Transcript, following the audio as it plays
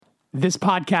This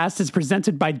podcast is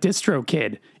presented by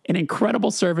DistroKid, an incredible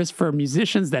service for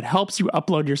musicians that helps you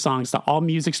upload your songs to all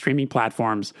music streaming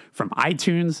platforms, from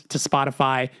iTunes to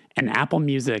Spotify and Apple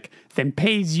Music, then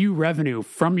pays you revenue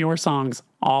from your songs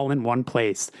all in one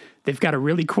place. They've got a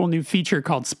really cool new feature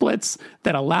called Splits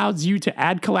that allows you to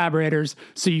add collaborators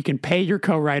so you can pay your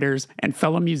co-writers and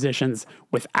fellow musicians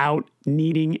without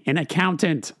needing an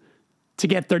accountant. To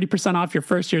get 30% off your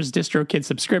first year's DistroKid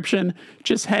subscription,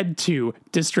 just head to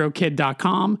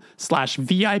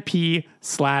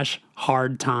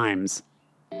distrokid.com/VIP/hard times.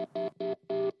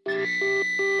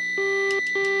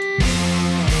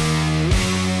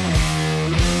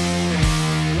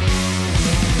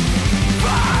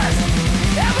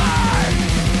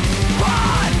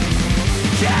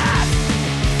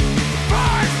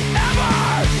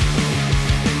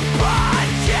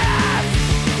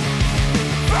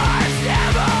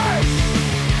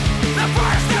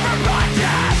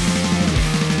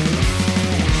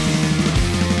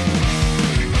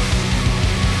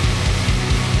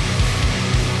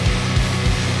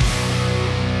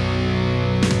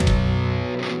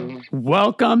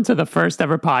 Welcome to the first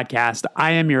ever podcast.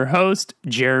 I am your host,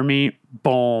 Jeremy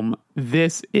Bohm.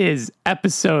 This is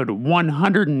episode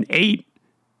 108.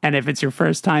 And if it's your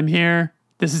first time here,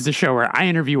 this is a show where I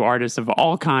interview artists of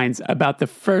all kinds about the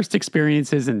first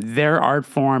experiences in their art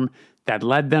form that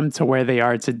led them to where they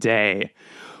are today.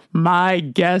 My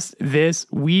guest this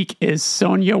week is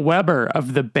Sonia Weber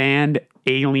of the band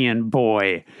Alien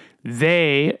Boy.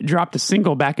 They dropped a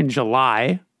single back in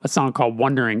July, a song called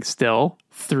Wondering Still,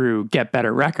 through Get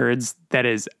Better Records that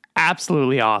is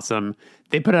absolutely awesome.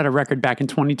 They put out a record back in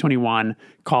 2021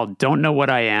 called Don't Know What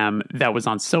I Am that was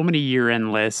on so many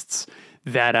year-end lists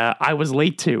that I was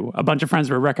late to. A bunch of friends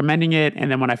were recommending it, and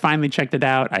then when I finally checked it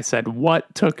out, I said,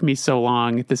 what took me so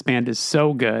long? This band is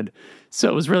so good. So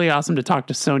it was really awesome to talk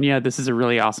to Sonia. This is a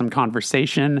really awesome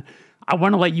conversation. I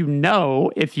want to let you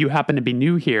know, if you happen to be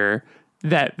new here,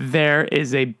 that there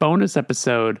is a bonus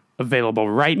episode available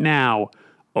right now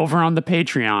over on the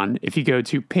Patreon. If you go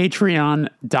to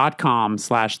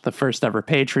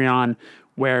patreon.com/thefirsteverpatreon,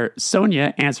 where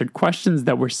Sonia answered questions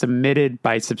that were submitted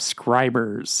by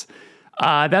subscribers.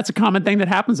 That's a common thing that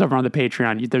happens over on the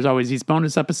Patreon. There's always these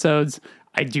bonus episodes.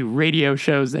 I do radio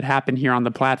shows that happen here on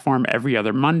the platform every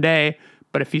other Monday.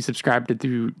 But if you subscribe to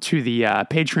the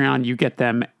Patreon, you get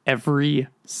them every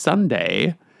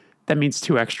Sunday. That means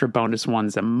 2 extra bonus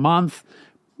ones a month.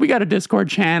 We got a Discord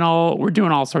channel. We're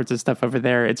doing all sorts of stuff over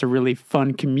there. It's a really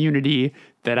fun community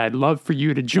that I'd love for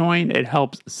you to join. It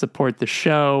helps support the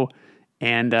show.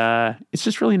 And it's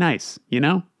just really nice, you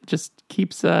know? It just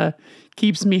keeps me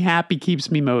happy, keeps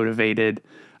me motivated.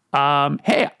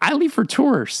 Hey, I leave for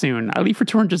tour soon. I leave for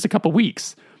tour in just a couple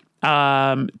weeks.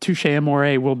 Touche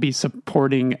Amore will be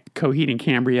supporting Coheed and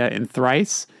Cambria and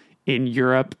Thrice in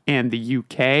Europe and the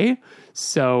UK.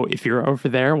 So if you're over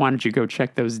there, why don't you go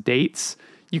check those dates?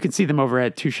 You can see them over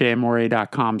at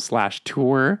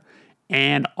toucheamore.com/tour.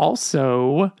 And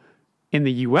also in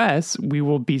the US, we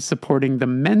will be supporting the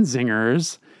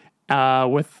Menzingers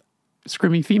with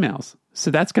Screaming Females.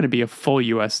 So that's going to be a full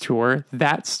US tour.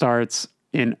 That starts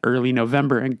in early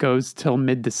November and goes till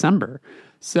mid-December.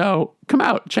 So come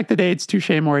out, check the dates,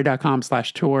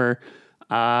 toucheamore.com/tour.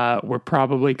 We're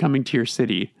probably coming to your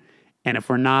city. And if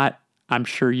we're not, I'm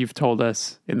sure you've told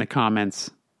us in the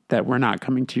comments that we're not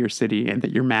coming to your city and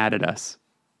that you're mad at us.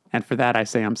 And for that, I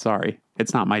say I'm sorry.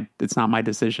 It's not my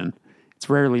decision. It's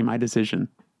rarely my decision.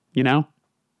 You know?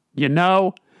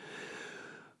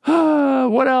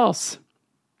 What else?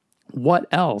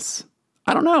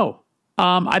 I don't know.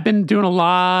 I've been doing a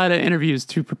lot of interviews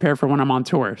to prepare for when I'm on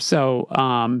tour. So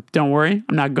don't worry.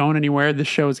 I'm not going anywhere. This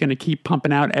show is going to keep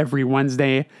pumping out every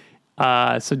Wednesday.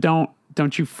 So don't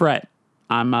you fret.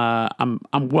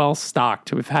 I'm well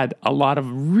stocked. We've had a lot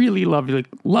of really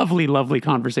lovely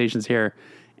conversations here,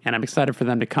 and I'm excited for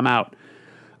them to come out.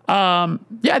 I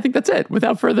think that's it.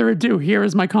 Without further ado, here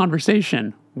is my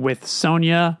conversation with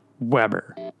Sonia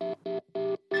Weber.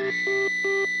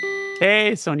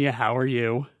 Hey, Sonia, how are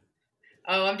you?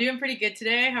 Oh, I'm doing pretty good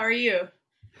today. How are you?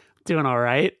 Doing all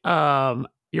right.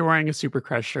 You're wearing a Super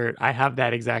Crush shirt. I have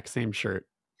that exact same shirt.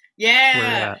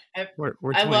 Yeah, we're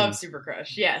I love Super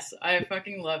Crush. Yes, I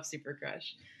fucking love Super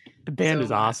Crush. The band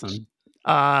is awesome.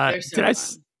 They're so fun.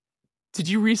 Did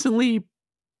you recently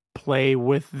play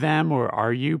with them, or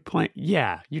are you playing?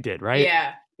 Yeah, you did, right?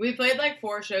 Yeah, we played like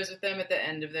 4 shows with them at the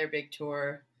end of their big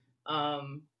tour.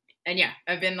 And yeah,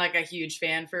 I've been like a huge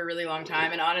fan for a really long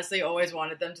time, and honestly always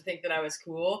wanted them to think that I was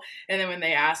cool. And then when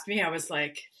they asked me, I was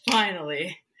like,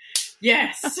 finally,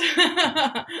 Yes.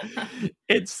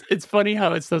 It's funny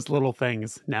how it's those little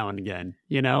things now and again,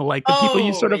 like the people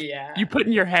you Oh, sort of yeah. you put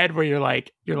in your head where you're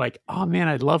like, oh man,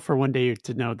 I'd love for one day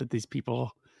to know that these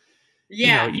people,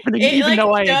 Yeah. even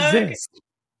though I exist.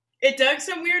 It dug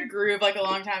some weird groove like a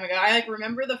long time ago. I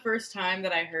remember the first time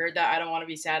that I heard that "I Don't Want to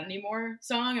Be Sad Anymore"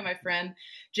 song, and my friend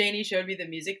Janie showed me the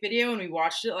music video, and we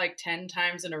watched it like 10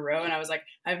 times in a row, and I was like,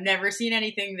 I've never seen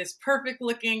anything this perfect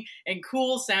looking and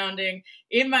cool sounding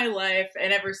in my life.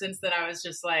 And ever since then I was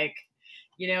just like,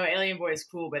 Alien Boy is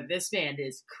cool, but this band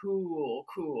is cool,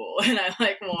 and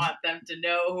I want them to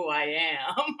know who I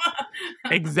am.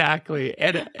 Exactly.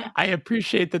 And I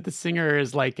appreciate that the singer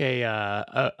is like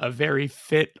a very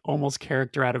fit, almost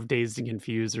character out of Dazed and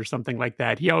Confused or something like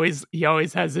that. He always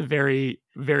has a very,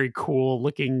 very cool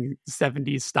looking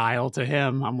 70s style to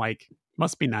him. I'm like,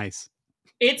 must be nice.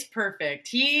 It's perfect.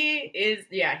 He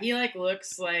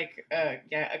looks like a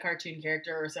cartoon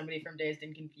character or somebody from Dazed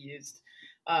and Confused.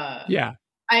 Yeah.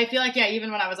 I feel like,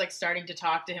 even when I was starting to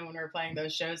talk to him when we were playing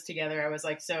those shows together, I was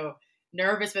so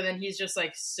nervous, but then he's just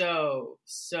so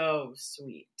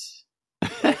sweet.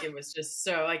 It was just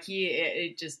so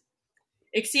it just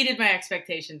exceeded my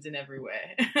expectations in every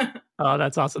way. Oh,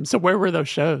 that's awesome. So where were those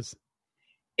shows?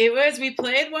 We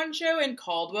played one show in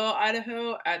Caldwell,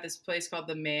 Idaho at this place called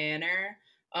The Manor.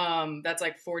 That's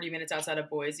 40 minutes outside of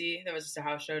Boise. That was just a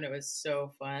house show and it was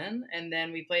so fun. And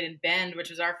then we played in Bend, which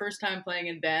was our first time playing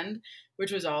in Bend,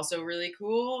 which was also really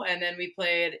cool. And then we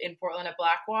played in Portland at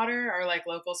Blackwater, our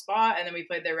local spot. And then we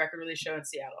played their record release show in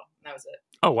Seattle. And that was it.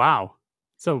 Oh, wow.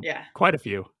 So yeah, quite a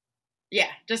few. Yeah,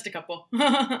 just a couple.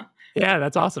 Yeah,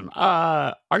 that's awesome.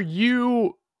 Are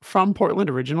you from Portland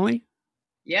originally?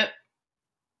 Yep.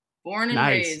 Born and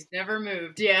raised, never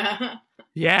moved. Yeah.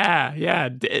 Yeah.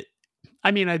 I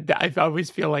mean, I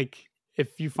always feel like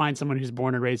if you find someone who's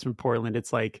born and raised from Portland,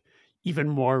 it's even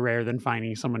more rare than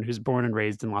finding someone who's born and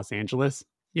raised in Los Angeles,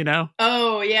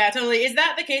 Oh, yeah, totally. Is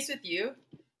that the case with you?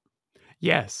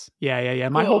 Yes. Yeah.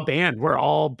 Cool. My whole band, we're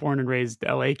all born and raised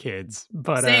LA kids.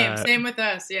 But Same with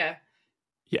us, yeah.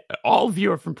 Yeah, all of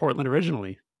you are from Portland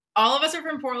originally. All of us are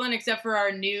from Portland except for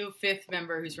our new 5th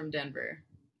member who's from Denver.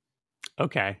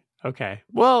 Okay.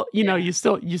 Well, you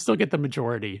still get the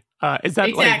majority. Is that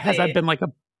exactly.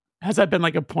 has that been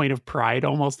a point of pride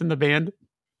almost in the band?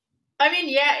 I mean,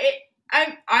 yeah,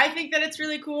 I think that it's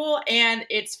really cool, and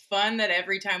it's fun that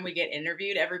every time we get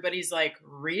interviewed, everybody's like,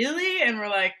 "Really?" And we're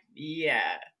like,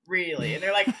 "Yeah, really." And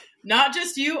they're like, "Not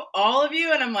just you, all of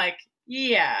you." And I'm like,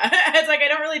 "Yeah." It's I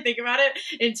don't really think about it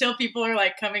until people are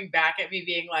coming back at me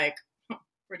being like,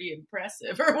 pretty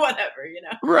impressive or whatever,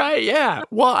 Right, yeah.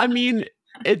 Well, I mean,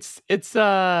 it's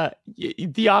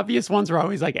the obvious ones are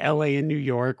always LA and New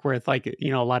York with a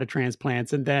lot of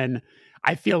transplants, and then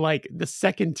I feel like the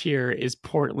second tier is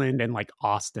Portland and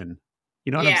Austin.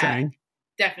 You know what I'm saying?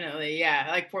 Definitely,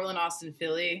 yeah. Portland, Austin,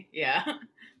 Philly, yeah.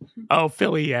 Oh,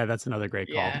 Philly, yeah, that's another great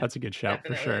call. Yeah, that's a good shout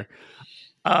definitely. for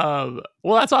sure.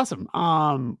 Well, that's awesome.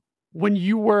 When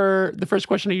you were, the first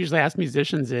question I usually ask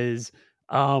musicians is,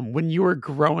 when you were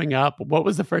growing up, what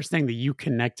was the first thing that you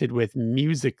connected with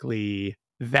musically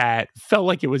that felt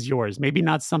like it was yours? Maybe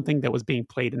not something that was being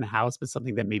played in the house, but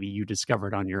something that maybe you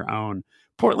discovered on your own.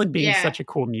 Portland being such a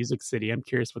cool music city, I'm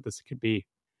curious what this could be.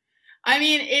 I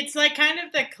mean, it's kind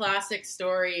of the classic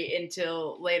story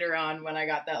until later on when I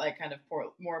got that kind of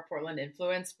more Portland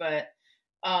influence. But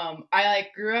I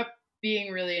grew up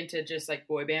being really into just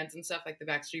boy bands and stuff, the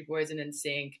Backstreet Boys and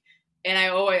NSYNC. And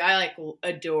I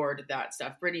adored that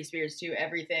stuff. Britney Spears too,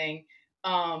 everything.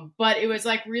 But it was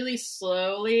really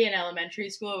slowly in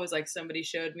elementary school. It was somebody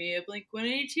showed me a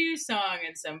Blink-182 song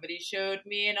and somebody showed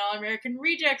me an All American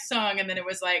Reject song. And then it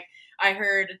was I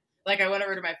heard, I went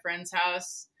over to my friend's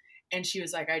house and she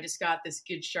was I just got this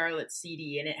Good Charlotte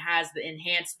CD and it has the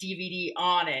enhanced DVD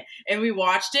on it. And we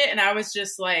watched it and I was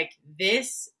just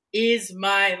this is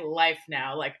my life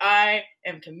now. I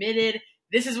am committed.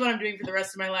 This is what I'm doing for the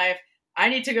rest of my life. I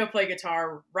need to go play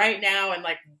guitar right now and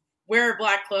wear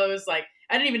black clothes. I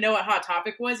didn't even know what Hot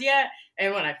Topic was yet.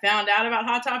 And when I found out about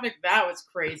Hot Topic, that was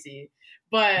crazy.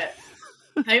 But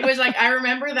it was I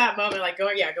remember that moment,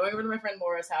 going over to my friend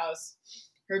Laura's house,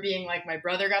 her being my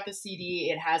brother got the CD.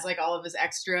 It has all these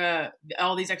extra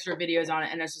videos on it.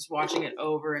 And I was just watching it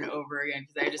over and over again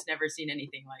because I had just never seen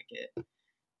anything like it.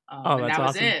 And that was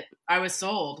awesome. It. I was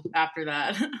sold after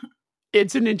that.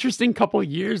 It's an interesting couple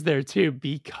years there too,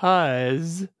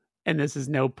 because, and this is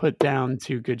no put down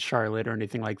to Good Charlotte or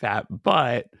anything like that,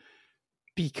 but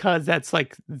because that's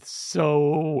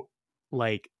so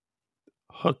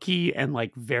hooky and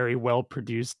like very well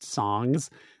produced songs,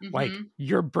 like Mm-hmm.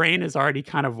 your brain is already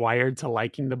kind of wired to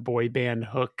liking the boy band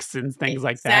hooks and things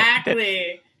like that.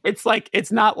 Exactly. It's like,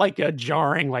 it's not like a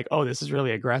jarring, like, oh, this is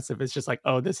really aggressive. It's just like,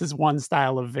 oh, this is one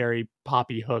style of very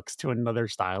poppy hooks to another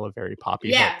style of very poppy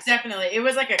Yeah, hooks. definitely. It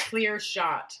was like a clear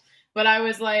shot. But I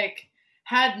was like,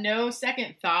 had no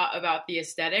second thought about the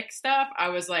aesthetic stuff. I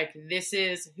was like, this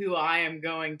is who I am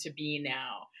going to be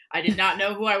now. I did not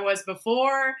know who I was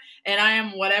before, and I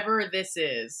am whatever this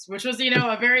is, which was,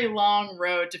 a very long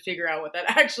road to figure out what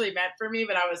that actually meant for me.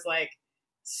 But I was like,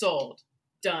 sold,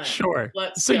 done. Sure.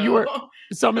 Let's So go.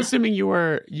 so I'm assuming you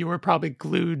were probably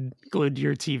glued to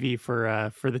your TV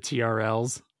for the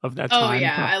TRLs of that time. Oh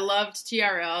yeah, I loved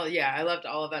TRL. Yeah, I loved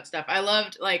all of that stuff. I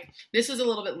loved, like, this was a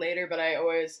little bit later, but I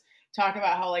always talk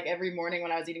about how, like, every morning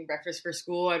when I was eating breakfast for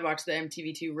school, I'd watch the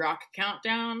MTV2 Rock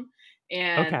Countdown.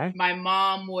 And my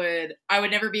mom I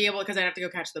would never be able, because I'd have to go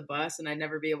catch the bus, and I'd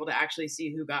never be able to actually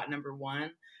see who got number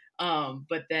one.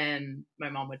 But then my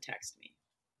mom would text me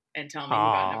and tell me who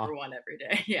got number one every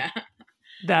day. Yeah.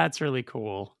 That's really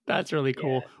cool. That's really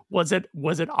cool. Yeah.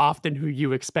 Was it often who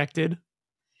you expected?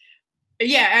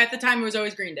 Yeah, at the time it was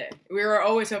always Green Day. We were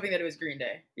always hoping that it was Green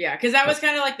Day. Yeah, because that was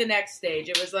kind of like the next stage.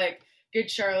 It was like Good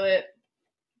Charlotte,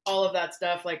 all of that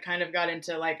stuff, like, kind of got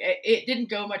into, like, it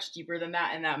didn't go much deeper than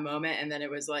that in that moment. And then it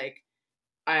was like,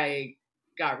 I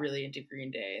got really into Green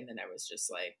Day. And then I was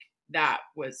just like, that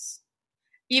was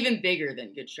even bigger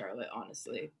than Good Charlotte,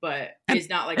 honestly. But it's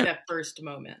not like that first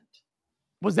moment.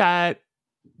 Was that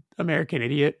American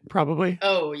Idiot, probably?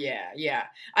 Oh, yeah.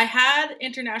 I had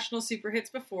International Super Hits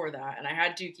before that, and I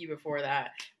had Dookie before that.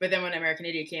 But then when American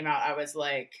Idiot came out, I was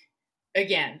like,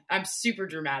 again, I'm super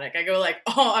dramatic. I go like,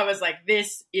 I was like,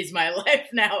 this is my life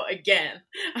now again.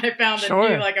 I found a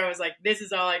new, like, I was like, this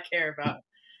is all I care about.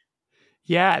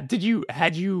 Yeah.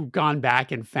 Had you gone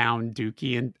back and found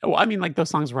Dookie? And, well, I mean, like, those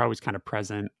songs were always kind of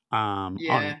present on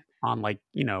like,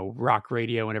 rock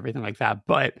radio and everything like that.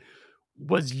 But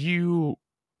was you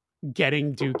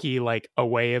getting Dookie like a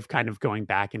way of kind of going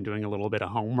back and doing a little bit of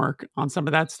homework on some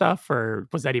of that stuff? Or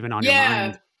was that even on your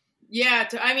mind? Yeah,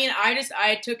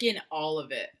 I took in all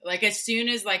of it. Like, as soon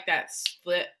as, like, that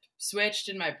switched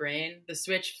in my brain, the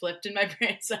switch flipped in my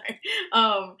brain, sorry.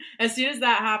 As soon as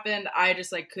that happened, I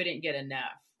just, like, couldn't get enough.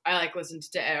 I, like, listened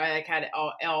to, I, like, had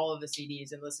all of the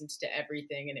CDs and listened to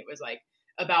everything, and it was, like,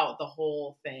 about the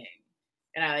whole thing.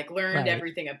 And I, like, learned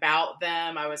everything about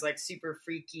them. I was, like, super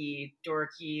freaky,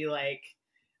 dorky, like,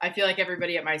 I feel like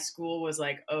everybody at my school was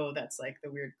like, oh, that's, like,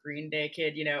 the weird Green Day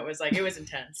kid, it was, like, it was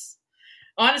intense.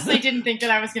 Honestly, didn't think that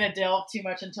I was going to delve too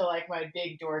much into, like, my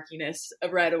big dorkiness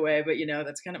right away, but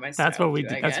that's kind of my style. That's what we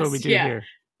do. That's what we do here.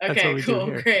 Okay,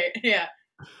 cool, great, yeah.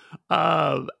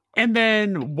 And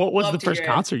then, what was the first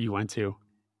concert you went to?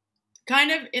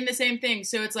 Kind of in the same thing.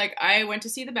 So it's like, I went to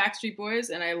see the Backstreet Boys,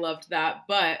 and I loved that.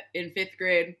 But in 5th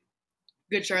grade,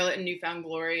 Good Charlotte and New Found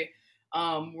Glory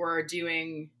were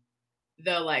doing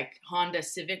the, like, Honda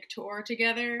Civic tour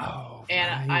together. Oh,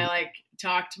 and I, like,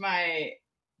 talked my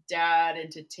dad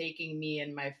into taking me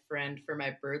and my friend for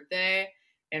my birthday,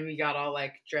 and we got all,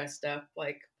 like, dressed up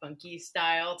like punky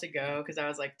style to go, because I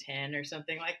was like 10 or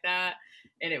something like that.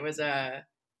 And it was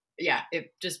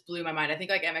it just blew my mind. I think,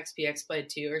 like, MXPX played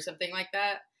too or something like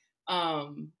that.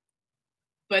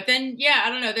 But then, I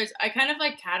don't know, I kind of,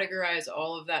 like, categorize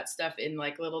all of that stuff in,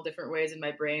 like, little different ways in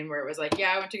my brain, where it was like,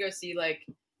 I went to go see, like,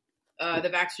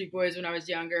 the Backstreet Boys when I was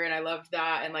younger, and I loved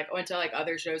that, and, like, went to, like,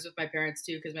 other shows with my parents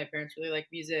too, because my parents really like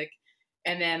music,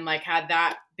 and then, like, had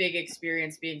that big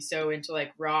experience being so into,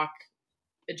 like, rock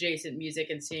adjacent music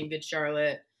and seeing Good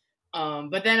Charlotte.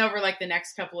 But then over, like, the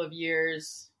next couple of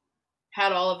years,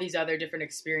 had all of these other different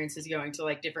experiences going to,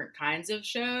 like, different kinds of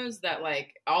shows that,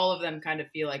 like, all of them kind of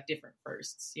feel like different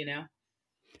firsts,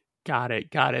 Got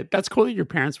it. That's cool that your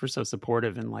parents were so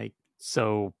supportive and, like,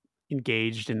 so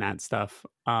engaged in that stuff.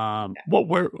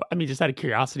 Just out of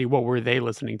curiosity, what were they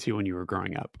listening to when you were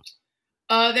growing up?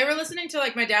 They were listening to,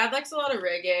 like, my dad likes a lot of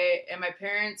reggae, and my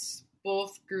parents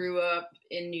both grew up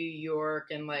in New York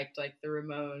and liked, like, the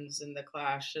Ramones and the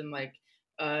Clash and, like,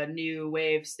 new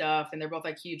wave stuff, and they're both,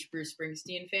 like, huge Bruce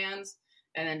Springsteen fans,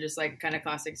 and then just, like, kind of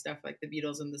classic stuff like the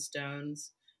Beatles and the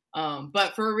Stones.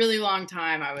 But for a really long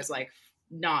time, I was, like,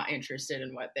 not interested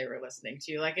in what they were listening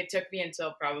to. Like, it took me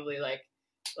until probably like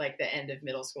the end of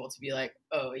middle school to be like,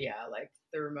 oh yeah, like,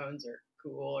 the Ramones are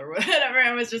cool or whatever.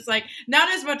 I was just like, not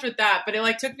as much with that, but it,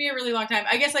 like, took me a really long time.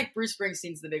 I guess, like, Bruce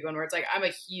Springsteen's the big one, where it's like, I'm a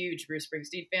huge Bruce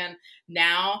Springsteen fan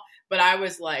now, but I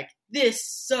was like, this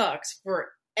sucks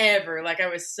forever. Like, I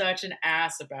was such an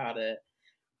ass about it.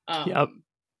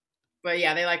 But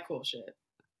yeah, they like cool shit.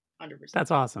 100%.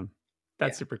 That's awesome.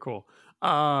 That's super cool.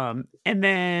 And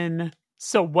then,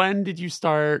 so when did you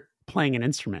start playing an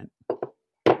instrument?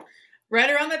 Right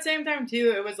around that same time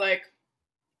too. It was like,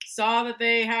 saw that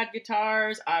they had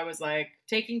guitars. I was like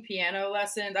taking piano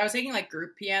lessons. I was taking like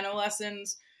group piano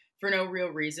lessons for no real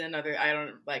reason. I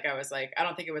was like, I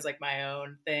don't think it was like my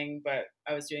own thing, but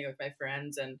I was doing it with my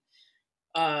friends, and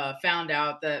found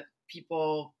out that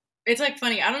people, it's like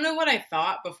funny. I don't know what I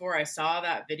thought before I saw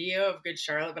that video of Good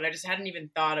Charlotte, but I just hadn't even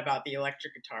thought about the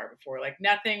electric guitar before. Like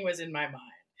nothing was in my mind.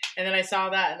 And then I saw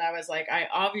that and I was like, I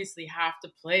obviously have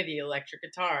to play the electric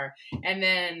guitar. And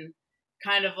then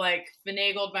kind of like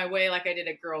finagled my way, like I did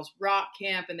at girls rock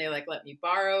camp, and they like let me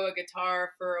borrow a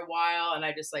guitar for a while, and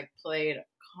I just like played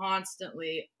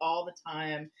constantly all the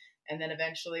time. And then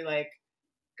eventually like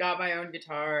got my own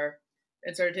guitar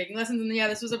and started taking lessons. And yeah,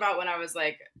 this was about when I was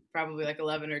like probably like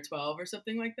 11 or 12 or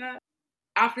something like that.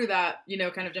 After that, you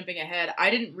know, kind of jumping ahead, I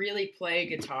didn't really play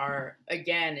guitar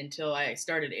again until I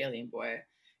started Alien Boy,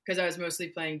 because I was mostly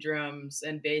playing drums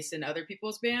and bass in other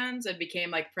people's bands, and became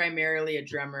like primarily a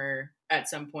drummer at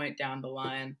some point down the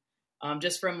line,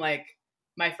 just from like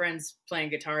my friends playing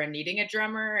guitar and needing a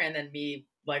drummer, and then me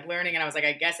like learning, and I was like,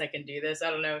 I guess I can do this. I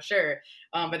don't know, sure.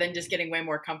 But then just getting way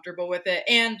more comfortable with it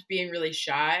and being really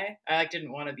shy. I like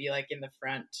didn't want to be like in the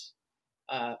front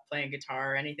playing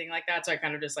guitar or anything like that. So I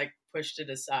kind of just like pushed it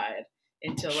aside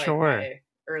until like my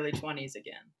early 20s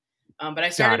again. But I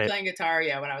started playing guitar,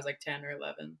 when I was like 10 or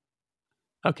 11.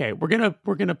 Okay, we're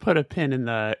gonna put a pin in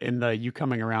the you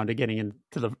coming around to getting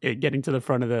to the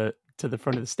front of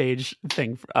the stage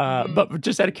thing. But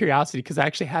just out of curiosity, because I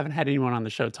actually haven't had anyone on the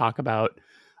show talk about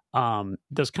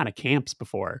those kind of camps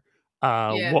before.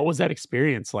 What was that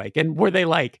experience like? And were they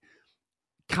like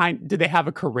did they have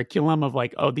a curriculum of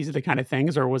like, oh, these are the kind of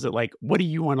things, or was it like, what do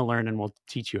you want to learn and we'll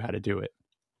teach you how to do it?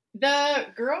 The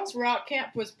girls rock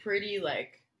camp was pretty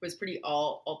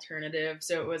all alternative.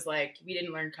 So it was like, we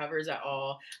didn't learn covers at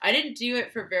all. I didn't do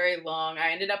it for very long.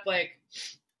 I ended up like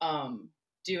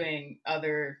doing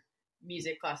other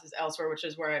music classes elsewhere, which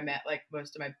is where I met like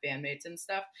most of my bandmates and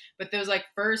stuff. But those like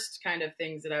first kind of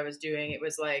things that I was doing, it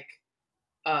was like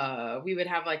we would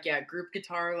have like group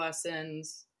guitar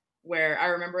lessons, where I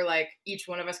remember like each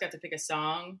one of us got to pick a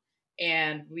song,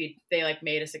 and they like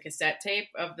made us a cassette tape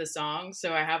of the song.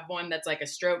 So I have one that's like a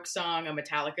Strokes song, a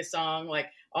Metallica song, like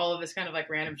all of this kind of like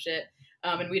random shit.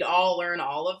 And we'd all learn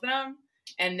all of them.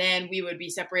 And then we would be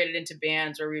separated into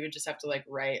bands where we would just have to like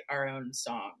write our own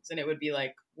songs. And it would be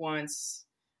like once,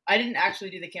 I didn't actually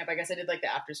do the camp. I guess I did like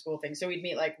the after school thing. So we'd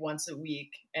meet like once a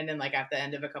week. And then like at the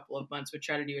end of a couple of months, would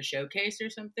try to do a showcase or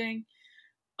something.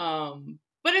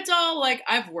 But it's all like,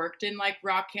 I've worked in like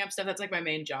rock camp stuff. That's like my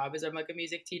main job, is I'm like a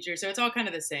music teacher. So it's all kind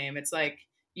of the same. It's like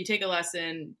you take a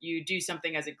lesson, you do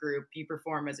something as a group, you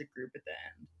perform as a group at the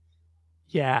end.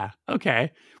 Yeah.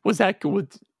 Okay. Was that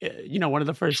with, one of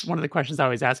the questions I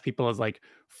always ask people is like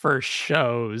first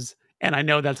shows. And I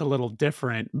know that's a little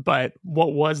different, but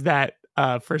what was that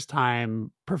first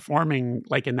time performing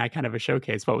like in that kind of a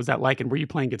showcase? What was that like? And were you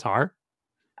playing guitar?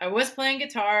 I was playing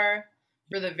guitar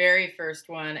for the very first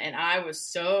one, and I was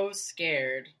so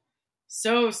scared.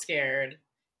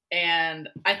 And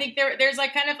I think there's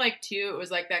like kind of like two, it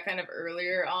was like that kind of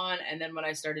earlier on, and then when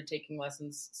I started taking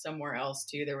lessons somewhere else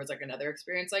too, there was like another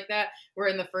experience like that, where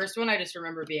in the first one I just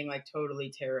remember being like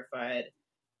totally terrified.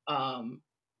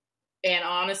 And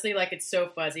honestly, like it's so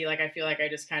fuzzy, like I feel like I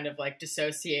just kind of like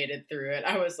dissociated through it.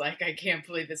 I was like, I can't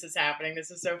believe this is happening,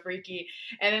 this is so freaky.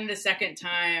 And then the second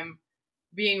time,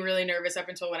 being really nervous up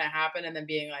until when it happened, and then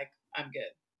being like, I'm good.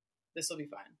 This will be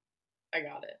fine. I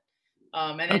got it.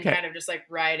 And then kind of just like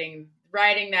riding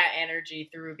that energy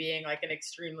through being like an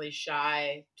extremely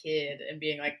shy kid, and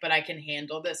being like, but I can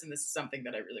handle this, and this is something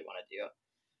that I really want to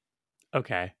do.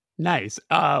 Okay. Nice.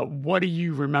 What do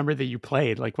you remember that you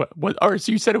played? Like what, or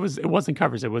so you said it wasn't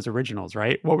covers, it was originals,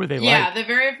 right? What were they like? Yeah, the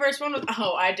very first one was,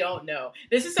 I don't know.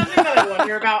 This is something that I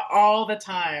wonder about all the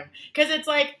time. Because it's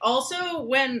like, also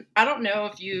when, I don't know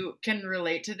if you can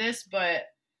relate to this, but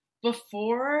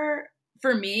before,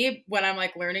 for me, when I'm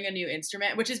like learning a new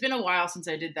instrument, which has been a while since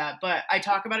I did that, but I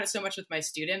talk about it so much with my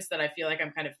students that I feel like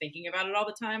I'm kind of thinking about it all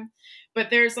the time.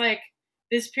 But there's like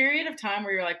this period of time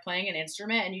where you're like playing an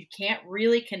instrument and you can't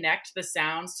really connect the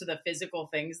sounds to the physical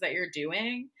things that you're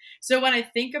doing. So when I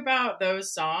think about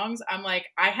those songs, I'm like,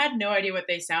 I had no idea what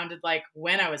they sounded like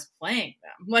when I was playing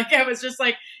them. Like I was just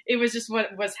like, it was just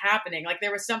what was happening. Like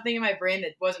there was something in my brain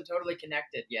that wasn't totally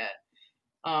connected yet.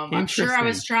 I'm sure I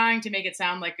was trying to make it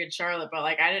sound like Good Charlotte, but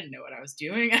like I didn't know what I was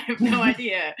doing. I have no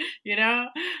idea,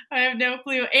 I have no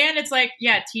clue. And it's like,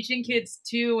 teaching kids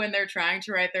too, when they're trying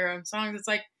to write their own songs, it's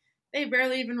like, they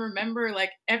barely even remember.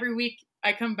 Like every week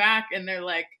I come back and they're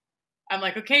like, I'm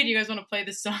like, okay, do you guys want to play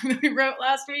this song that we wrote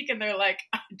last week? And they're like,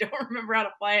 I don't remember how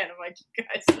to play it. And I'm like, you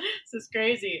guys, this is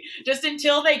crazy. Just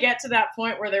until they get to that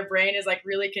point where their brain is like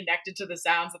really connected to the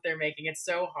sounds that they're making, it's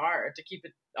so hard to keep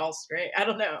it all straight. I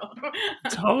don't know.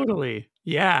 Totally.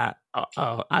 Yeah.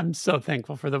 I'm so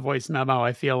thankful for the voice memo.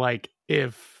 I feel like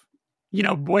if,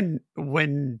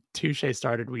 when Touche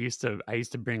started, I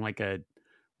used to bring like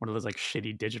one of those like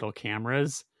shitty digital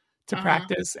cameras to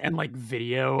practice and like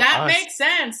video that us. Makes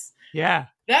sense. Yeah.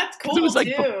 That's cool it was like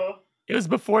too. It was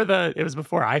before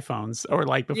iPhones, or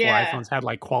like before iPhones had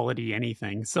like quality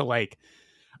anything. So like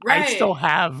I still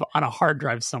have on a hard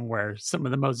drive somewhere some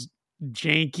of the most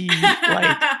janky,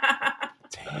 like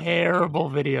terrible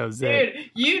videos. Dude,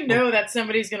 that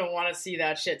somebody's going to want to see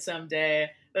that shit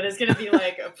someday. That is going to be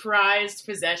like a prized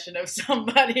possession of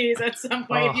somebody's at some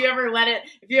point. If you ever let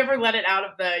it out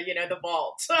of the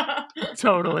vault.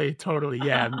 Totally.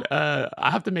 Yeah. I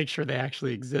have to make sure they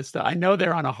actually exist. I know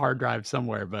they're on a hard drive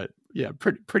somewhere, but yeah,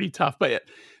 pretty tough. But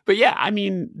yeah, I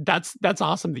mean, that's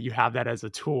awesome that you have that as a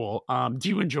tool. Do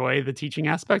you enjoy the teaching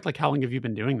aspect? Like, how long have you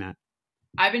been doing that?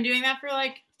 I've been doing that for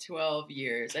like 12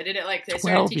 years. I did it I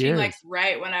started teaching like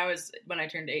right when I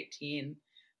turned 18.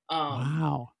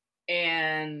 Wow.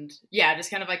 And yeah,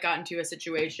 just kind of like got into a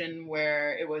situation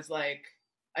where it was like,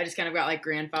 I just kind of got like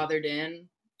grandfathered in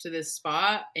to this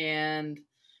spot and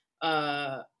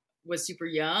was super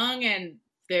young. And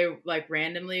they like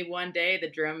randomly one day the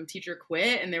drum teacher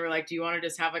quit and they were like, do you want to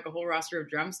just have like a whole roster of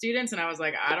drum students? And I was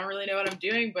like, I don't really know what I'm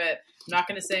doing, but I'm not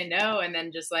going to say no. And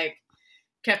then just like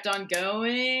kept on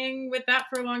going with that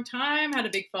for a long time, had a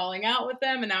big falling out with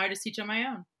them. And now I just teach on my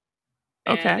own.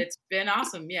 Okay. And it's been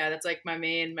awesome. Yeah, that's like my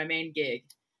main gig.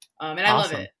 And I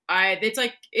love it.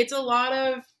 It's a lot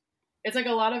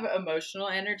of emotional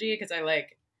energy because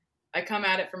I come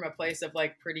at it from a place of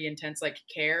like pretty intense like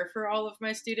care for all of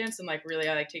my students and like really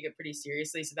I like take it pretty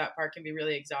seriously. So that part can be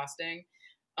really exhausting.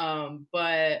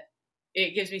 But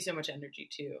it gives me so much energy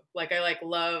too. Like I like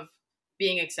love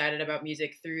being excited about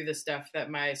music through the stuff that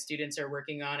my students are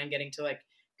working on and getting to like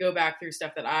go back through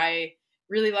stuff that I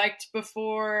really liked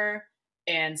before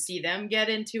and see them get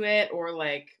into it, or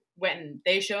like when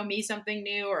they show me something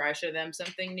new or I show them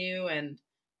something new. And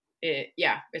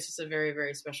it's just a very,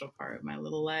 very special part of my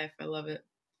little life. I love it.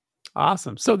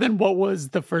 Awesome. So then what was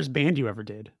the first band you ever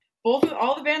did? All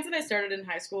the bands that I started in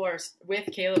high school are with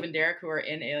Caleb and Derek, who are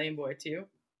in Alien Boy too.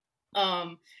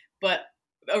 But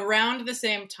around the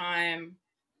same time,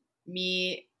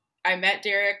 I met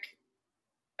Derek,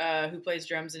 who plays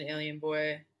drums in Alien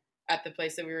Boy, at the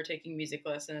place that we were taking music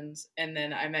lessons. And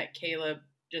then I met Caleb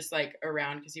just like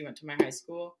around because he went to my high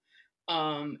school.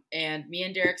 And me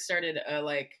and Derek started a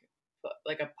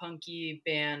punky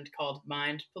band called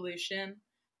Mind Pollution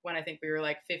when I think we were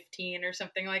like 15 or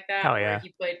something like that. Hell yeah. Where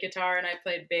he played guitar and I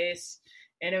played bass.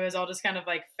 And it was all just kind of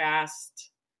like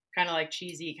fast, kind of like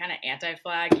cheesy, kind of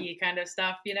anti-flaggy kind of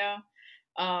stuff,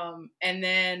 And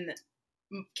then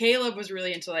Caleb was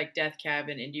really into like Death Cab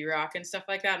and indie rock and stuff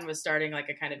like that and was starting like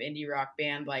a kind of indie rock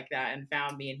band like that and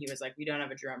found me and he was like, we don't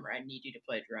have a drummer. I need you to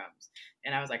play drums.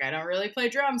 And I was like, I don't really play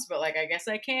drums, but like, I guess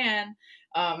I can.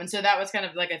 And so that was kind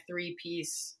of like a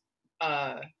 3-piece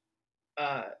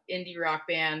indie rock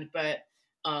band. But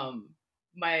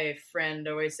my friend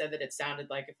always said that it sounded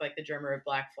like if like the drummer of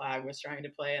Black Flag was trying to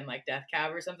play in like Death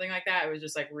Cab or something like that. It was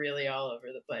just like really all over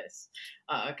the place.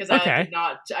 Cause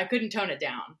I couldn't tone it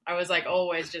down. I was like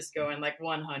always just going like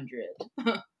 100.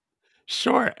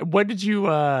 Sure. When did you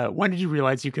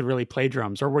realize you could really play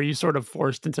drums, or were you sort of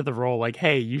forced into the role? Like,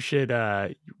 hey, you should,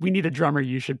 we need a drummer.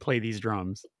 You should play these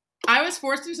drums. I was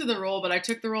forced into the role, but I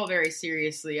took the role very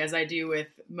seriously, as I do with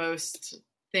most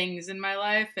things in my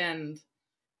life. And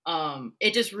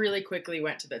it just really quickly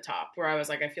went to the top where I was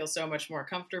like, I feel so much more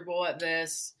comfortable at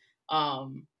this.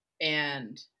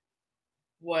 And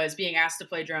was being asked to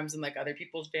play drums in like other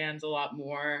people's bands a lot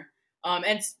more.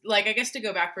 And like, I guess to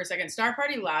go back for a second, Star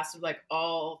Party lasted like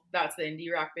that's the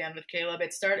indie rock band with Caleb.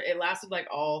 It lasted like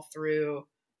all through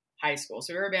high school.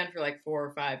 So we were a band for like 4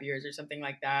 or 5 years or something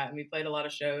like that. And we played a lot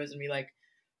of shows and we like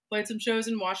played some shows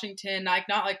in Washington, like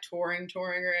not like touring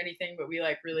or anything, but we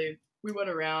went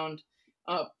around.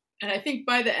 And I think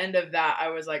by the end of that, I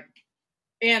was like,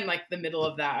 and like the middle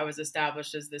of that, I was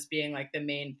established as this being like the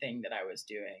main thing that I was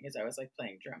doing, is I was like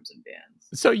playing drums in bands.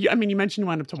 So you mentioned you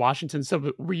went up to Washington.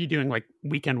 So were you doing like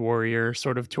Weekend Warrior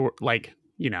sort of tour, like,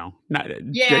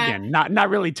 not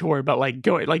really tour, but like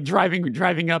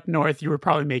driving up north? You were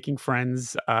probably making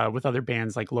friends with other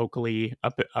bands like locally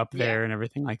up there and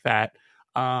everything like that.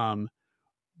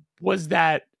 Was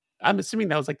that? I'm assuming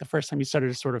that was like the first time you started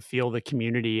to sort of feel the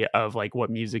community of like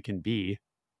what music can be.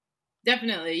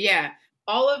 Definitely, yeah.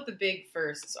 all of the big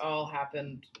firsts all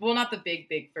happened. Well, not the big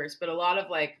first, but a lot of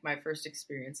like my first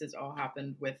experiences all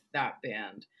happened with that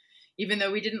band. Even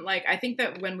though we didn't like, I think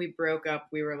that when we broke up,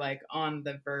 we were like on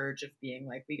the verge of being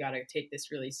like, we got to take this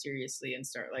really seriously and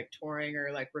start like touring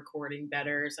or like recording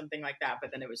better or something like that.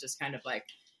 But then it was just kind of like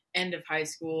end of high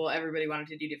school. Everybody wanted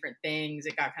to do different things.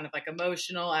 It got kind of like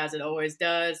emotional, as it always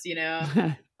does, you know?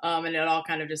 And it all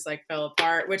kind of just like fell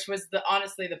apart, which was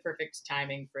honestly the perfect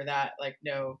timing for that. Like,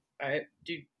 no, I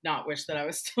do not wish that I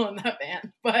was still in that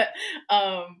band, but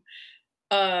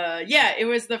yeah, it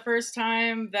was the first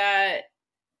time that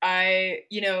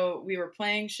we were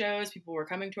playing shows, people were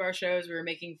coming to our shows, we were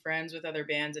making friends with other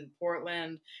bands in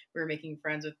Portland, we were making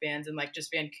friends with bands in like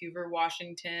just Vancouver,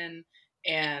 Washington,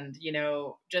 and,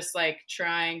 just like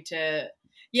trying to,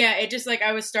 it just like,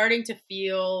 I was starting to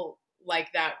feel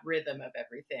like that rhythm of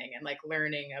everything and like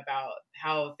learning about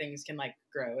how things can like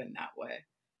grow in that way.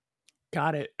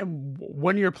 Got it. And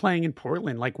when you're playing in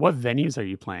Portland, like what venues are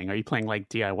you playing? Are you playing like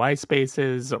DIY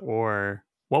spaces, or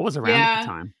what was around at the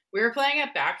time? We were playing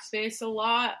at Backspace a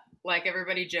lot. Like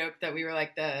everybody joked that we were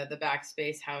like the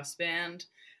Backspace house band.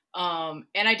 And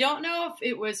I don't know if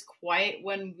it was quite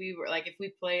when we were like, if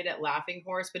we played at Laughing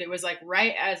Horse, but it was like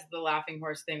right as the Laughing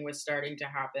Horse thing was starting to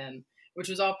happen, which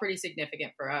was all pretty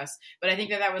significant for us. But I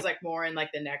think that was like more in like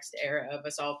the next era of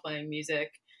us all playing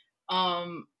music.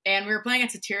 And we were playing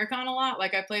at Satyricon a lot.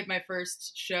 Like I played my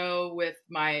first show with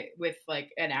like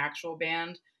an actual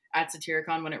band at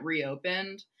Satyricon when it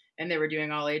reopened, and they were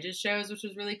doing all ages shows, which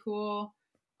was really cool.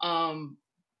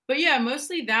 But yeah,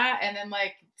 mostly that. And then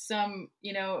like some,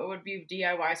 it would be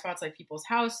DIY spots like people's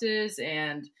houses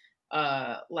and,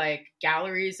 like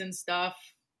galleries and stuff,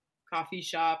 coffee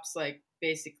shops, like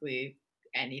basically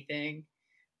anything.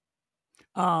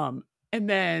 And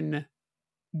then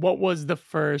what was the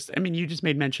first, I mean, you just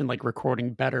made mention like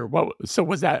recording better. So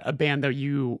was that a band that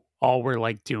you all were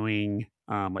like doing,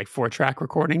 like 4-track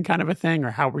recording kind of a thing,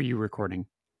 or how were you recording?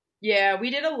 Yeah, we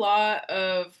did a lot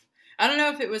of, I don't know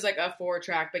if it was like a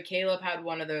 4-track, but Caleb had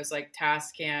one of those like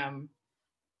Tascam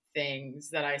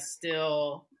things that I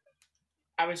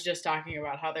was just talking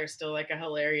about how they're still like a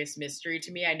hilarious mystery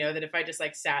to me. I know that if I just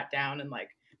like sat down and like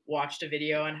watched a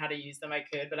video on how to use them, I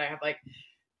could, but I have like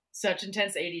such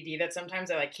intense ADD that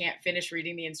sometimes I like can't finish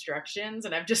reading the instructions,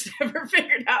 and I've just never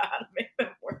figured out how to make them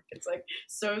work. It's like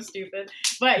so stupid.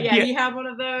 But yeah, he had one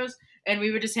of those, and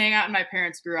we would just hang out in my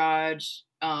parents' garage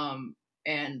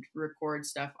and record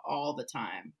stuff all the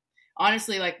time.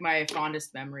 Honestly, like my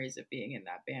fondest memories of being in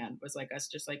that band was like us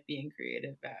just like being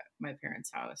creative at my parents'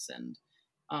 house and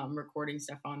recording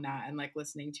stuff on that and like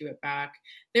listening to it back.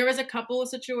 There was a couple of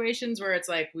situations where it's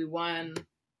like we won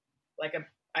like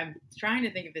I'm trying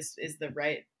to think if this is the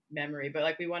right memory, but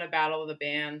like we won a Battle of the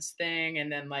Bands thing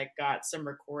and then like got some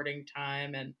recording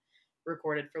time and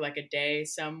recorded for like a day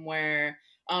somewhere.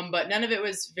 But none of it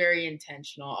was very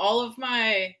intentional. All of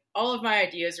my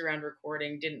ideas around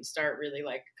recording didn't start really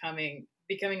like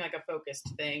becoming like a focused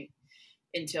thing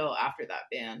until after that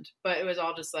band. But it was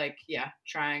all just like,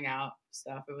 trying out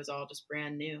stuff. It was all just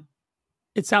brand new.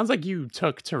 It sounds like you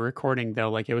took to recording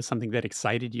though, like it was something that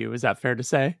excited you. Is that fair to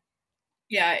say?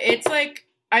 Yeah, it's like,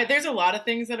 there's a lot of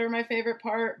things that are my favorite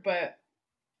part, but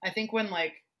I think when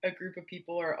like a group of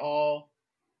people are all,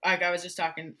 like I was just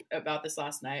talking about this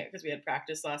last night because we had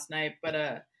practice last night,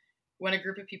 but when a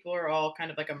group of people are all kind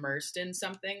of like immersed in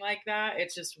something like that,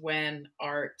 it's just when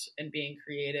art and being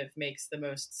creative makes the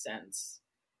most sense.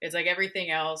 It's like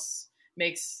everything else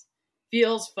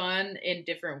feels fun in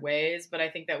different ways, but I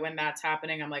think that when that's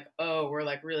happening, I'm like, oh, we're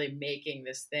like really making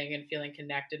this thing and feeling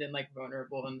connected and like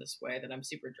vulnerable in this way that I'm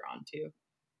super drawn to.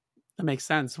 That makes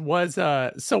sense.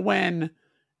 So when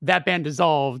that band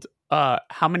dissolved,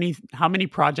 how many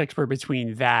projects were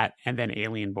between that and then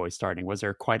Alien Boy starting? Was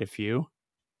there quite a few?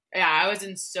 Yeah, I was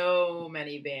in so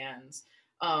many bands.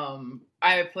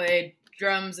 I played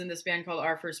drums in this band called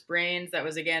Our First Brains. That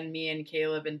was again me and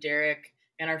Caleb and Derek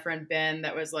and our friend Ben.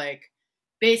 That was like,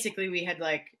 basically we had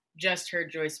like just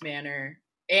heard Joyce Manor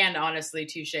and honestly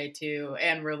Touche too,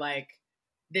 and we're like,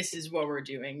 this is what we're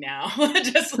doing now.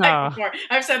 Just like before.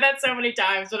 I've said that so many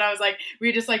times, but I was like,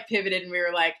 we just like pivoted and we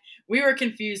were like, we were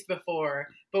confused before,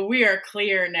 but we are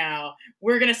clear now.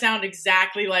 We're going to sound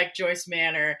exactly like Joyce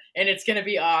Manor and it's going to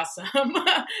be awesome.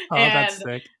 That's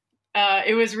sick.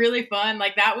 It was really fun.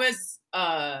 Like that was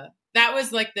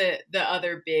like the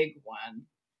other big one.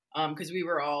 Because we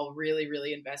were all really,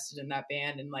 really invested in that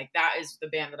band. And like, that is the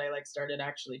band that I like started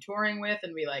actually touring with.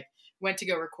 And we like went to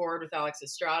go record with Alex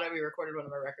Estrada. We recorded one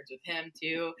of our records with him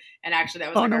too. And actually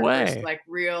that was our first like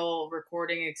real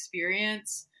recording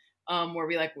experience.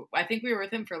 where I think we were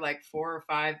with him for like 4 or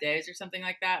 5 days or something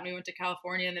like that. And we went to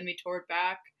California and then we toured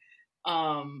back.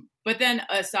 But then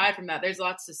aside from that, there's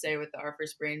lots to say with the Our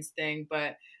First Brains thing,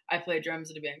 but I played drums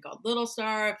in a band called Little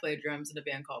Star. I played drums in a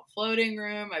band called Floating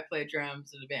Room. I played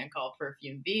drums in a band called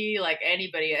Perfume V. Like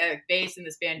anybody, bass in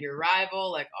this band, Your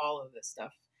Rival, like all of this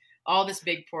stuff, all this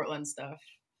big Portland stuff.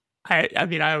 I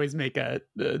mean, I always make a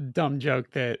dumb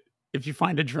joke that if you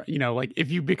find like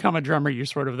if you become a drummer, you're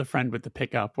sort of the friend with the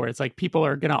pickup, where it's like people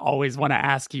are going to always want to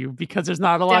ask you because there's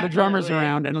not a lot of drummers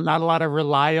around and not a lot of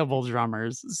reliable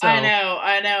drummers. So I know.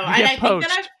 And I think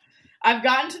that I've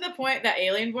gotten to the point that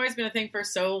Alien Boy's been a thing for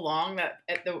so long that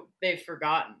they've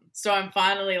forgotten. So I'm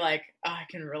finally like, I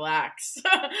can relax.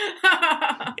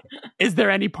 Is there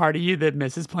any part of you that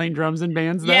misses playing drums in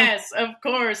bands, though? Yes, of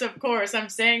course. I'm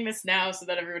saying this now so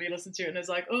that everybody listens to it and is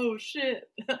like, oh,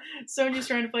 shit. Sonia's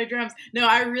trying to play drums. No,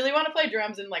 I really want to play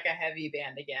drums in, like, a heavy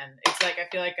band again. It's like, I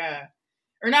feel like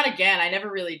or not again, I never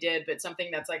really did, but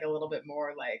something that's, like, a little bit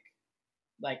more, like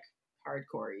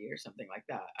hardcore-y or something like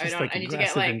that. I need to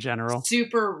get, like, in general,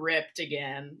 super ripped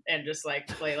again and just, like,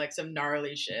 play, like, some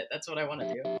gnarly shit. That's what I want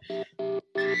to do.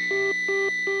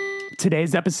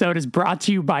 Today's episode is brought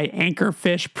to you by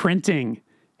Anchorfish Printing.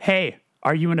 Hey,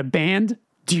 are you in a band?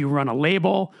 Do you run a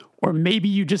label? Or maybe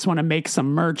you just want to make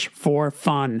some merch for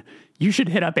fun? You should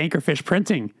hit up Anchorfish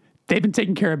Printing. They've been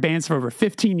taking care of bands for over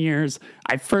 15 years.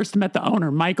 I first met the owner,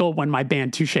 Michael, when my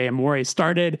band Touche Amore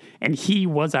started, and he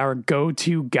was our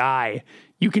go-to guy.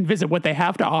 You can visit what they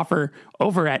have to offer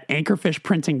over at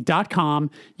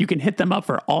anchorfishprinting.com. You can hit them up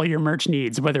for all your merch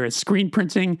needs, whether it's screen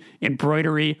printing,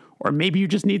 embroidery, or maybe you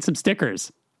just need some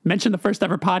stickers. Mention the First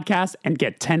Ever Podcast and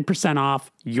get 10%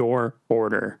 off your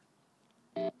order.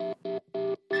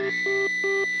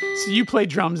 So you played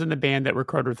drums in the band that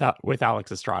recorded with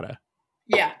Alex Estrada.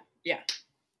 Yeah.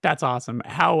 That's awesome.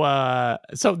 How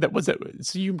so that was it.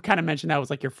 So you kind of mentioned that was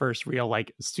like your first real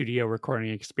like studio recording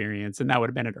experience, and that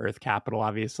would have been at Earth Capital,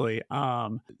 obviously.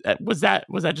 Was that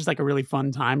just like a really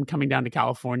fun time coming down to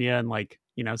California and like,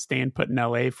 you know, staying put in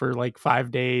LA for like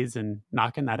 5 days and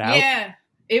knocking that out? Yeah,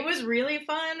 it was really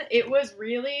fun. It was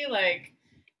really like,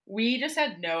 we just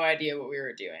had no idea what we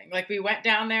were doing. Like, we went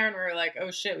down there and we were like,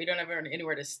 oh shit, we don't have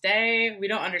anywhere to stay. We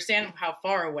don't understand how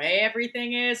far away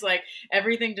everything is. Like,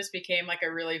 everything just became like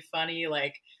a really funny,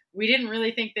 like, we didn't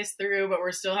really think this through, but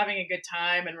we're still having a good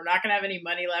time and we're not going to have any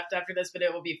money left after this, but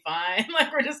it will be fine.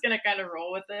 Like, we're just going to kind of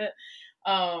roll with it.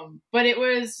 But it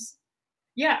was,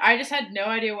 yeah, I just had no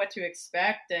idea what to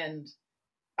expect, and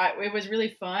it was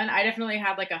really fun. I definitely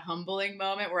had like a humbling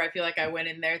moment where I feel like I went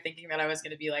in there thinking that I was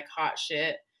going to be like hot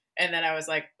shit. And then I was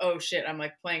like, oh shit, I'm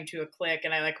like playing to a click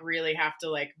and I like really have to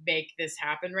like make this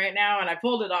happen right now. And I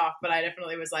pulled it off, but I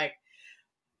definitely was like,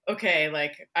 okay,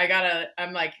 like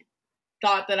I'm like,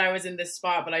 thought that I was in this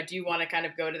spot, but I do want to kind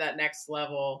of go to that next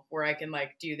level where I can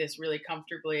like do this really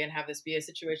comfortably and have this be a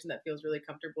situation that feels really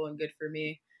comfortable and good for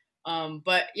me.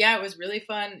 But yeah, it was really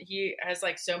fun. He has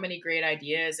like so many great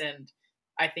ideas, and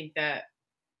I think that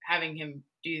having him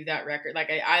do that record, like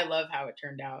I love how it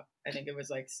turned out. I think it was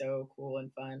like so cool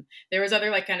and fun. There was other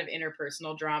like kind of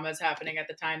interpersonal dramas happening at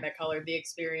the time that colored the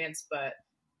experience, but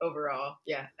overall,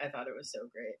 yeah, I thought it was so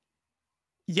great.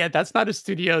 Yeah, that's not a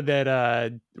studio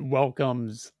that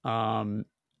welcomes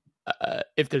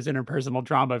if there's interpersonal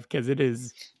drama, because it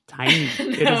is tiny.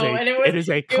 It is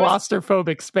a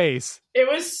claustrophobic space.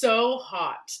 It was so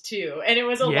hot too, and it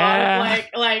was a lot of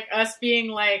like us being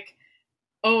like,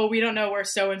 oh, we don't know where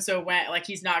so-and-so went. Like,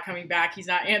 he's not coming back. He's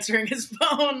not answering his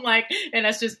phone. Like, and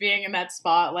us just being in that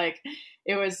spot. Like,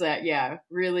 it was,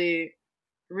 really,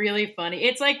 really funny.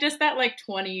 It's like just that like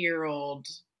 20-year-old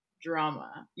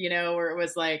drama, you know, where it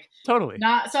was like totally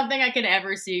not something I could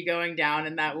ever see going down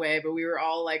in that way. But we were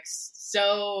all like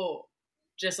so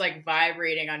just like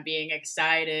vibrating on being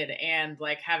excited and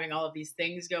like having all of these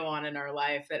things go on in our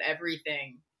life that every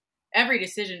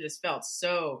decision just felt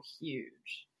so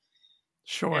huge.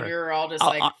 Sure. And we were all just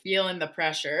like feeling the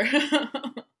pressure.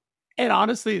 And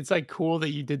honestly, it's like cool that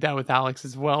you did that with Alex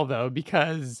as well, though,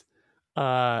 because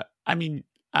I mean,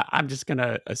 I'm just going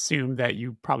to assume that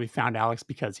you probably found Alex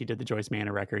because he did the Joyce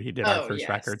Manor record. He did our first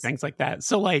record, things like that.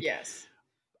 So like, yes.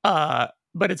 But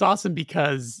it's awesome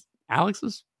because Alex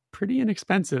was pretty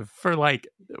inexpensive for like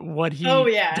what he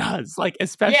does. Like,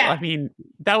 especially, I mean,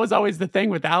 that was always the thing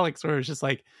with Alex, where it's just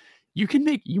like, you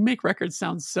make records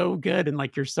sound so good, and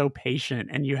like you're so patient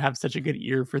and you have such a good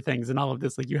ear for things and all of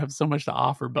this. Like, you have so much to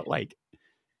offer, but like,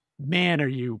 man, are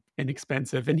you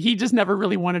inexpensive? And he just never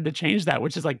really wanted to change that,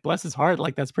 which is like, bless his heart.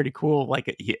 Like, that's pretty cool.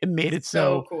 Like, it made it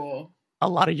so cool. A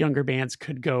lot of younger bands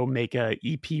could go make a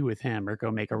EP with him or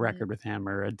go make a record with him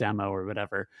or a demo or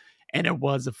whatever. and it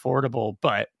was affordable.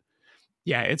 But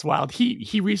yeah, it's wild.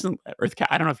 He recently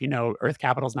I don't know if you know, Earth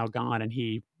Capital's now gone, and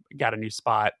he got a new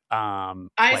spot.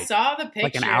 I saw the pictures,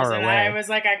 like an hour and away. I was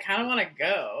like, I kind of want to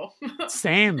go.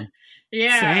 Same.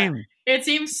 Yeah. Same. It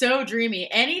seems so dreamy.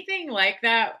 Anything like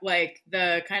that, like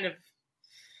the kind of,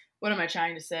 what am I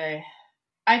trying to say?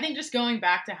 I think just going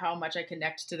back to how much I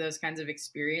connect to those kinds of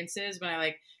experiences when I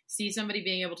like see somebody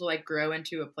being able to like grow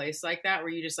into a place like that,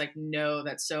 where you just like know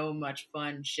that so much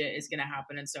fun shit is going to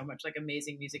happen and so much like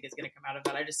amazing music is going to come out of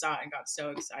that. I just saw it and got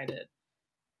so excited.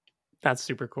 That's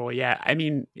super cool. Yeah. I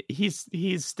mean, he's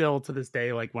still to this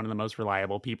day like one of the most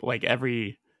reliable people. Like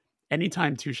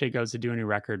anytime Touche goes to do a new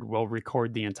record, we'll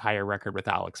record the entire record with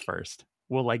Alex first.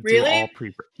 We'll like do all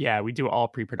we do all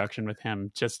pre-production with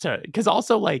him just to, because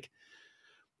also like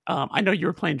I know you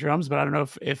were playing drums, but I don't know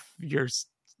if you're,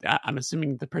 I'm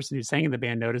assuming the person who's sang in the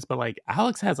band noticed, but like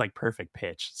Alex has like perfect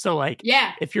pitch. So like,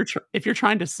 yeah, if you're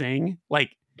trying to sing,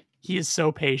 like he is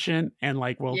so patient and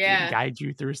like will guide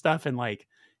you through stuff, and like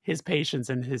his patience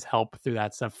and his help through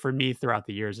that stuff for me throughout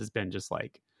the years has been just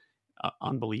like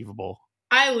unbelievable.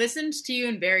 I listened to you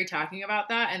and Barry talking about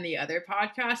that and the other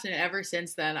podcast, and ever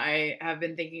since then I have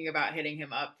been thinking about hitting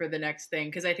him up for the next thing,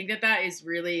 because I think that is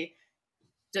really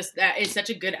just, that is such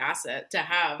a good asset to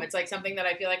have. It's like something that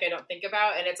I feel like I don't think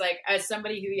about, and it's like, as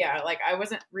somebody who like I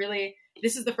wasn't really,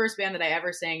 this is the first band that I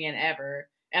ever sang in ever,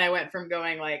 and I went from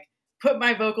going like put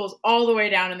my vocals all the way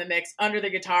down in the mix under the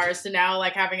guitars to now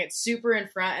like having it super in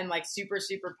front and like super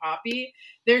poppy.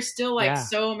 There's still like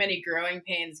so many growing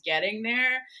pains getting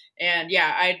there. And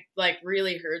yeah, I like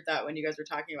really heard that when you guys were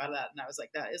talking about that, and I was like,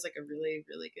 that is like a really,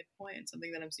 really good point, and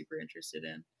something that I'm super interested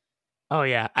in. Oh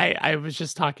yeah. I was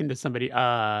just talking to somebody,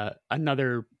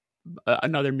 another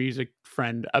music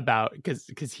friend about,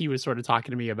 because he was sort of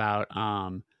talking to me about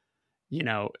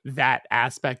that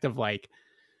aspect of like,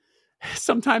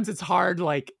 sometimes it's hard,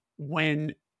 like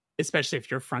when, especially if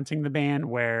you're fronting the band,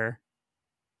 where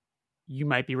you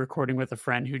might be recording with a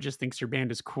friend who just thinks your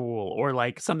band is cool or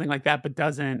like something like that, but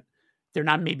they're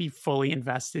not maybe fully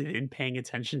invested in paying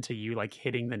attention to you, like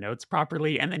hitting the notes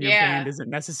properly. And then your band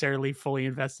isn't necessarily fully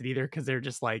invested either, because they're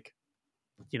just like,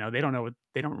 they don't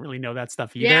really know that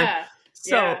stuff either.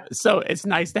 Yeah. So it's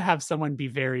nice to have someone be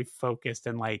very focused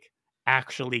and like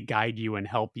actually guide you and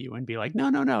help you and be like, no,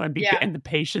 and and the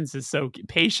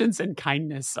patience and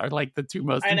kindness are like the two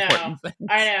most important things.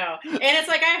 I know. And it's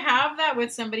like, I have that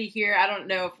with somebody here. I don't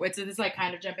know if it's like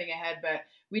kind of jumping ahead, but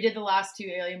we did the last 2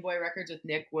 Alien Boy records with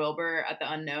Nick Wilbur at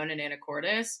the Unknown in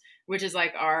Anacortes, which is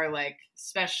like our like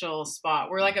special spot.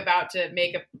 We're like about to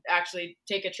actually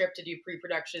take a trip to do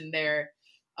pre-production there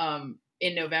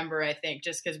in November, I think,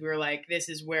 just because we were like, this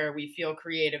is where we feel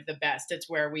creative the best. It's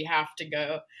where we have to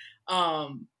go.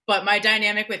 But my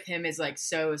dynamic with him is like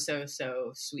so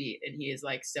sweet, and he is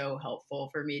like so helpful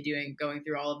for me going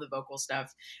through all of the vocal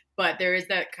stuff. But there is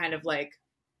that kind of like,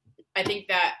 I think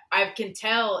that I can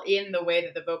tell in the way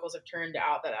that the vocals have turned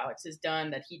out that Alex has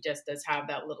done, that he just does have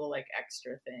that little like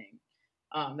extra thing,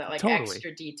 that like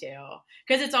extra detail.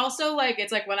 Because it's also like,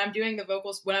 it's like when I was doing the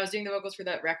vocals for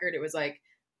that record, it was like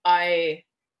I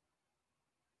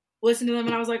listened to them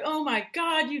and I was like, oh my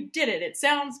God, you did it. It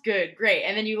sounds good. Great.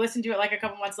 And then you listen to it like a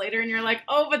couple months later and you're like,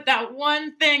 oh, but that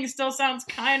one thing still sounds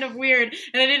kind of weird.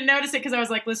 And I didn't notice it because I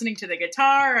was like listening to the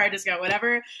guitar, or I just got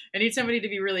whatever. I need somebody to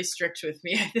be really strict with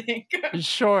me, I think.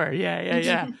 Sure.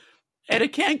 Yeah. And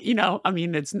it can't, I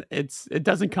mean, it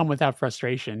doesn't come without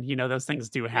frustration. Those things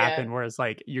do happen, where it's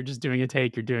like, you're just doing a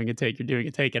take, you're doing a take.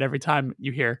 And every time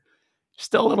you hear, you're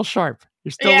still a little sharp.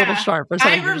 You're still a little sharp.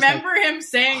 I remember him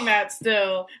saying that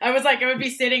still. I was like, I would be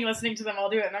sitting listening to them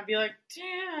all do it, and I'd be like,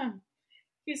 damn,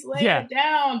 he's laying it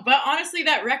down. But honestly,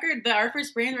 that record, the Our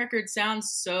First Brain record,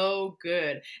 sounds so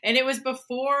good. And it was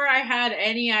before I had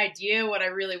any idea what I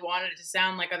really wanted it to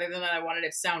sound like, other than that I wanted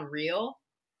it to sound real.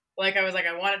 Like, I was like,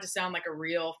 I want it to sound like a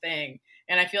real thing.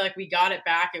 And I feel like we got it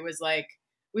back. It was like,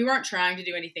 we weren't trying to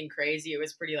do anything crazy. It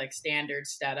was pretty like standard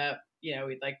setup.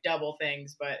 We'd like double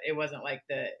things, but it wasn't like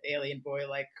the Alien Boy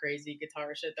like crazy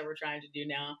guitar shit that we're trying to do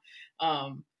now.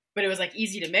 But it was like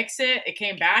easy to mix it. It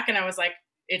came back and I was like,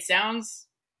 it sounds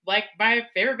like my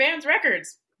favorite band's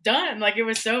records. Done. Like, it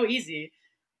was so easy.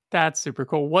 That's super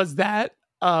cool. Was that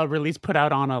release put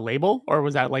out on a label, or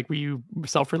was that like, were you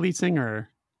self-releasing, or?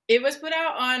 It was put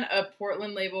out on a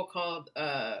Portland label called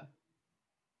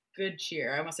Good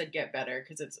Cheer. I almost said Get Better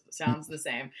because it sounds the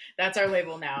same. That's our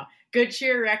label now. Good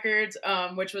Cheer Records,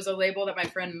 which was a label that my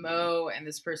friend Mo and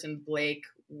this person Blake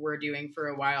were doing for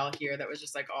a while here. That was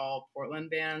just like all Portland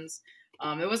bands.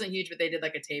 It wasn't huge, but they did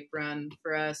like a tape run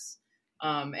for us.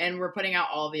 And we're putting out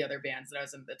all the other bands that I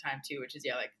was in at the time too, which is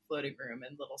like Floating Room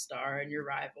and Little Star and Your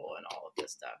Rival and all of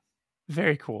this stuff.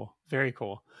 Very cool. Very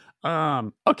cool.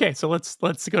 Okay, so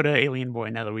let's go to Alien Boy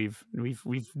now that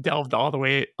we've delved all the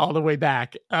way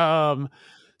back.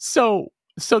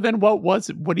 So then what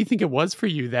do you think it was for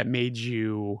you that made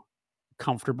you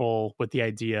comfortable with the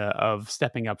idea of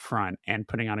stepping up front and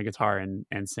putting on a guitar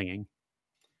and singing?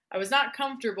 I was not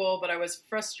comfortable, but I was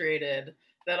frustrated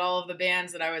that all of the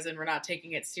bands that I was in were not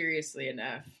taking it seriously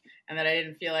enough, and that I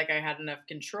didn't feel like I had enough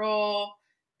control.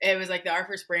 It was like the Our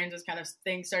First Brains was kind of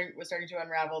thing was starting to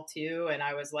unravel too, and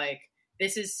I was like,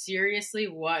 this is seriously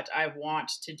what I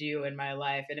want to do in my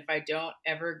life, and if I don't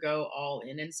ever go all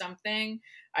in something,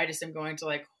 I just am going to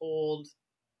like hold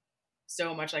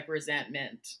so much like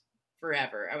resentment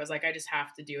forever. I was like, I just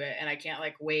have to do it, and I can't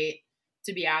like wait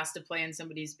to be asked to play in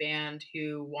somebody's band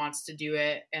who wants to do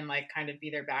it and like kind of be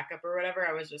their backup or whatever.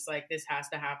 I was just like, this has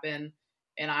to happen,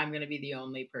 and I'm going to be the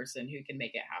only person who can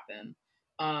make it happen.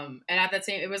 And at that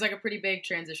same, it was like a pretty big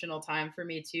transitional time for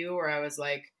me too, where I was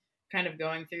like kind of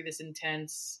going through this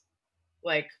intense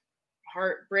like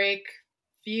heartbreak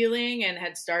feeling and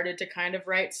had started to kind of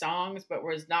write songs, but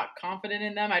was not confident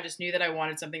in them. I just knew that I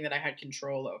wanted something that I had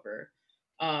control over.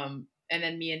 And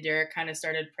then me and Derek kind of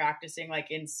started practicing like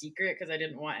in secret because I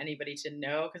didn't want anybody to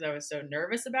know because I was so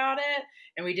nervous about it.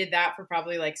 And we did that for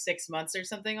probably like 6 months or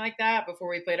something like that before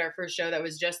we played our first show that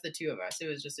was just the two of us. It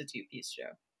was just a 2-piece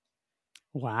show.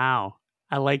 Wow.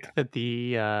 I like that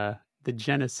the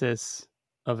genesis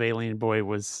of Alien Boy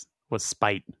was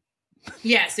spite.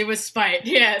 Yes, it was spite.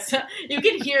 Yes. You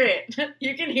can hear it.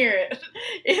 You can hear it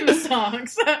in the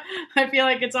songs. I feel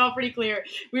like it's all pretty clear.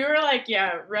 We were like,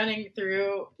 running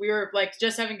through, we were like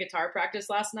just having guitar practice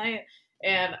last night.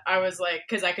 And I was like,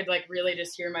 cause I could like really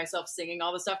just hear myself singing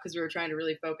all the stuff. Cause we were trying to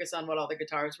really focus on what all the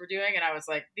guitars were doing. And I was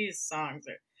like, these songs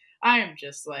I'm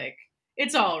just like,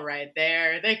 it's all right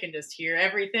there. They can just hear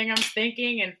everything I'm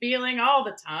thinking and feeling all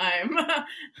the time.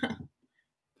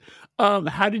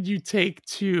 How did you take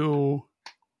to,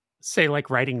 say, like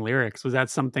writing lyrics? Was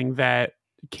that something that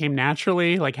came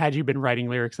naturally? Like, had you been writing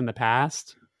lyrics in the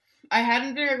past? I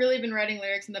hadn't really been writing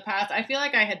lyrics in the past. I feel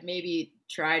like I had maybe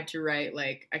tried to write,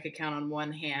 like, I could count on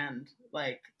one hand,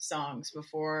 like, songs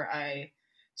before I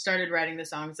started writing the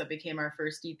songs that became our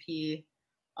first EP.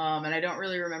 And I don't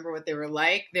really remember what they were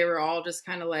like. They were all just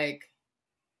kind of like,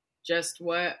 just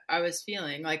what I was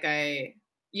feeling. Like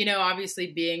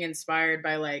obviously being inspired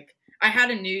by like, I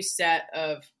had a new set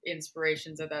of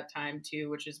inspirations at that time too,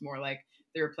 which is more like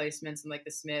the Replacements and like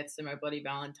the Smiths and My Bloody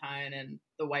Valentine and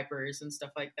the Wipers and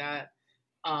stuff like that.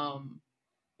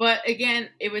 But again,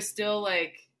 it was still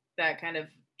like that kind of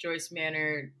Joyce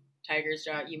Manor, Tiger's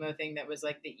Jaw emo thing that was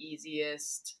like the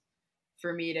easiest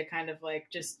for me to kind of like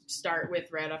just start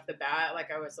with right off the bat. Like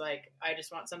I was like, I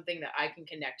just want something that I can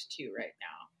connect to right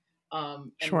now.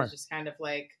 And Sure. was just kind of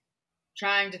like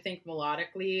trying to think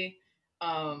melodically.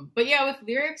 But yeah, with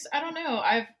lyrics, I don't know.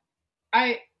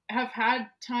 I have had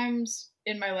times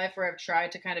in my life where I've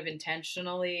tried to kind of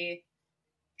intentionally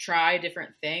try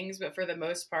different things, but for the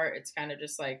most part, it's kind of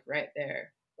just like right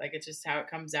there. Like it's just how it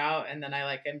comes out. And then I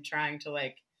like am trying to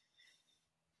like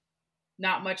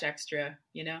not much extra,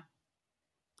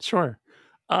 Sure.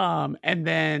 And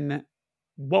then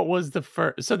what was the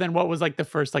first, so then what was like the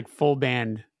first like full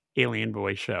band Alien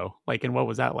Boy show? Like, and what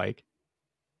was that like?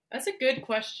 That's a good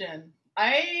question.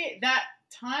 That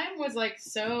time was like,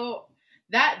 so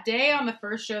that day on the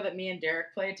first show that me and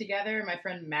Derek played together, my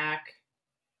friend Mac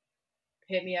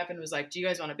hit me up and was like, do you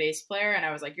guys want a bass player? And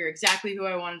I was like, you're exactly who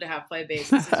I wanted to have play bass.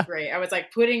 This is great. I was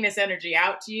like putting this energy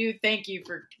out to you. Thank you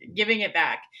for giving it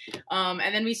back.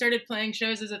 And then we started playing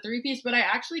shows as a 3-piece, but I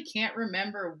actually can't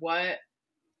remember what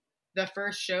the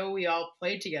first show we all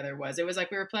played together was. It was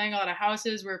like we were playing a lot of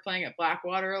houses. We were playing at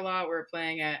Blackwater a lot. We were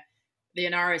playing at the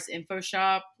Anaris Info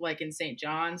Shop, like in St.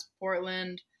 John's,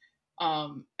 Portland.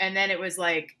 And then it was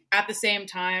like at the same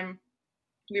time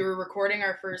we were recording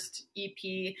our first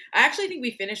EP. I actually think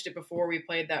we finished it before we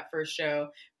played that first show,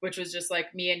 which was just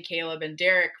like me and Caleb and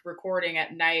Derek recording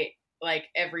at night, like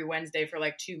every Wednesday for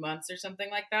like 2 months or something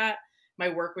like that. My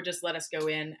work would just let us go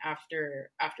in after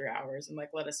hours and like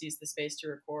let us use the space to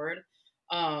record.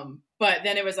 But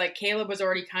then it was like Caleb was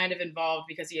already kind of involved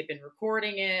because he had been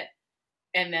recording it.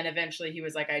 And then eventually he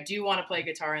was like, I do want to play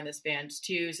guitar in this band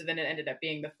too. So then it ended up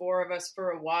being the 4 of us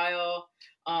for a while.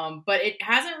 But it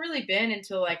hasn't really been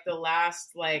until like the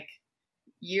last like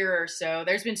year or so.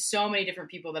 There's been so many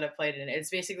different people that have played in it. It's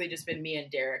basically just been me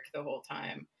and Derek the whole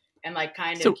time. And like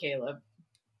kind of Caleb.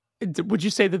 Would you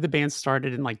say that the band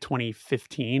started in like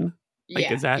 2015? Like,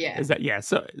 yeah. Is that, yeah.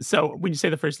 So when you say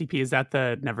the first EP, is that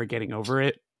the Never Getting Over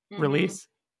It Mm-hmm. release?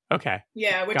 Okay.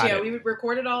 Yeah, which, Got yeah, it. we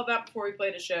recorded all of that before we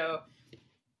played a show.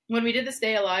 When we did the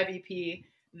Stay Alive EP,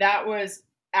 that was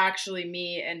actually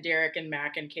me and Derek and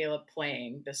Mac and Caleb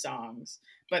playing the songs.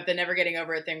 But the Never Getting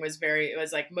Over It thing was it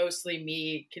was like mostly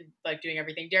me like doing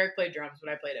everything. Derek played drums,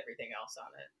 but I played everything else on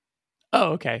it.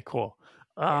 Oh, okay, cool.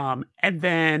 Yeah. And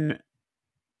then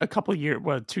a couple years,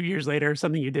 well, 2 years later,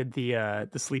 something you did the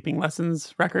Sleeping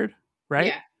Lessons record, right?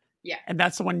 Yeah. Yeah. And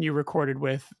that's the one you recorded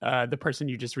with the person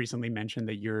you just recently mentioned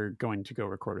that you're going to go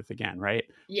record with again, right?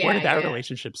 Yeah. Where did that yeah.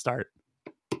 relationship start?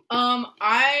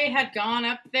 I had gone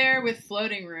up there with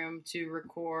Floating Room to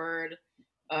record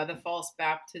the False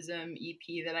Baptism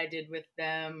EP that I did with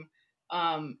them.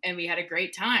 And we had a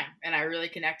great time, and I really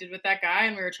connected with that guy,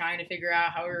 and we were trying to figure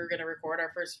out how we were going to record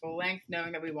our first full length,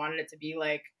 knowing that we wanted it to be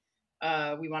like,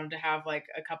 we wanted to have like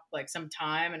a couple, like some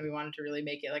time, and we wanted to really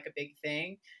make it like a big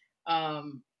thing.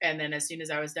 And then as soon as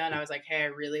I was done, I was like, hey, I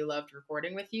really loved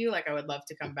recording with you. Like, I would love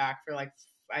to come back for like,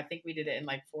 I think we did it in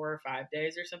like 4 or 5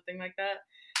 days or something like that.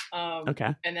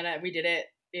 Okay. And then we did it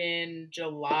in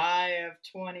July of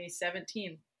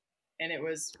 2017. And it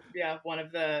was, one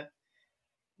of the,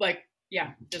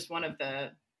 just one of the,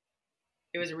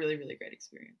 it was a really, really great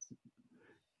experience.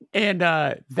 And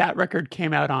that record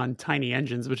came out on Tiny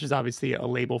Engines, which is obviously a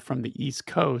label from the East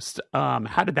Coast.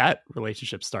 How did that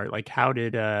relationship start? Like, how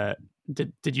did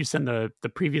you send the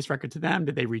previous record to them?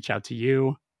 Did they reach out to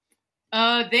you?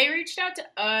 They reached out to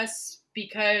us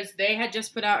because they had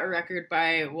just put out a record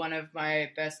by one of my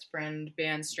best friend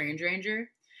bands, Strange Ranger.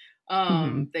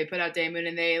 They put out Day Moon,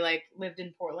 and they like lived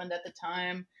in Portland at the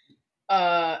time.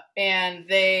 And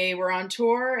they were on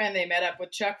tour, and they met up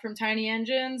with Chuck from Tiny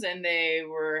Engines, and they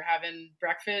were having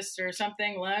breakfast or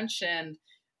something, lunch, and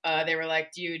they were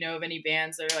like, do you know of any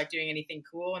bands that are like doing anything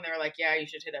cool? And they were like, yeah, you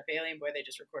should hit up Alien Boy. They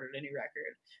just recorded a new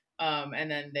record. And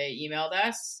then they emailed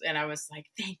us, and I was like,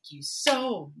 thank you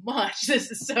so much.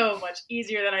 This is so much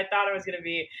easier than I thought it was going to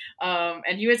be.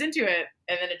 And he was into it.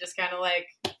 And then it just kind of like,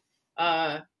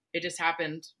 it just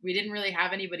happened. We didn't really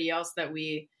have anybody else that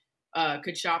we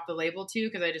could shop the label to,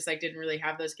 because I just like didn't really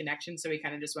have those connections. So we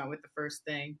kind of just went with the first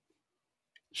thing.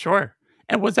 Sure.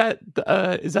 And was that,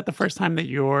 is that the first time that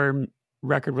your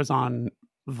record was on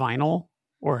vinyl?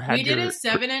 Or had we did a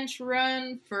 7-inch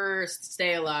run for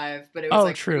Stay Alive, but it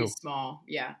was pretty small.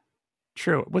 Yeah.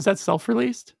 True. Was that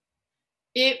self-released?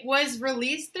 It was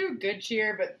released through Good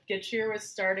Cheer, but Good Cheer was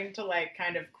starting to like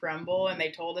kind of crumble, and they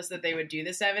told us that they would do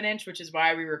the 7-inch, which is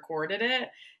why we recorded it.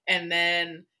 And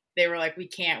then they were like, we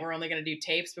can't, we're only going to do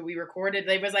tapes, but we recorded,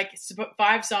 it was like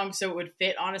 5 songs so it would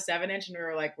fit on a 7-inch, and we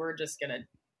were like, we're just going to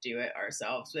do it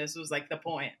ourselves. This was like the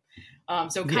point.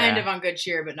 So kind of on Good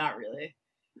Cheer, but not really.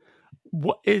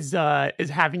 What is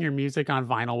having your music on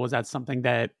vinyl, was that something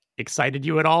that excited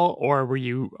you at all, or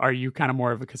are you kind of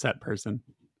more of a cassette person?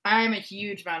 I'm a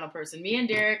huge vinyl person. Me and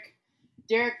Derek,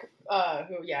 who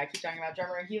I keep talking about,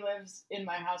 drummer, he lives in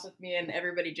my house with me, and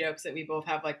everybody jokes that we both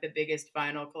have like the biggest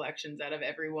vinyl collections out of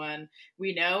everyone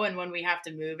we know. And when we have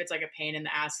to move, it's like a pain in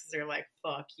the ass, because they're like,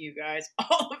 fuck you guys,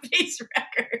 all of these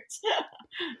records.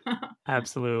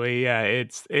 Absolutely. Yeah.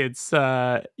 It's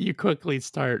you quickly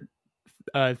start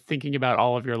thinking about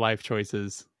all of your life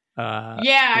choices.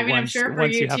 I mean, I'm sure for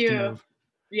you too.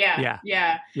 Yeah.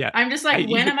 I'm just like,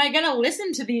 when am I going to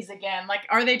listen to these again? Like,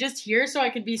 are they just here so I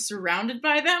can be surrounded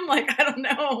by them? Like, I don't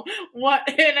know what,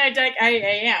 and I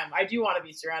am. I do want to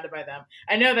be surrounded by them.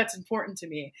 I know that's important to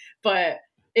me, but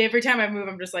every time I move,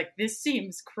 I'm just like, this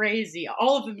seems crazy.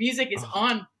 All of the music is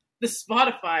on the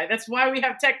Spotify. That's why we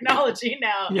have technology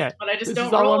now. Yeah, but I just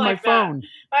don't roll like that. Phone.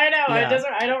 I know. Yeah.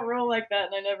 I don't roll like that,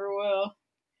 and I never will.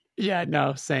 Yeah,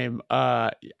 no, same.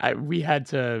 We had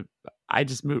to. I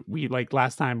just moved. We like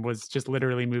last time was just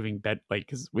literally moving bed, like,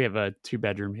 because we have a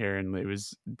 2-bedroom here, and it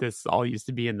was, this all used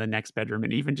to be in the next bedroom,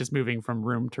 and even just moving from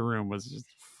room to room was just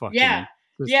fucking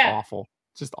awful.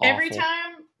 Just awful.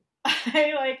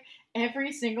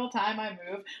 Every single time I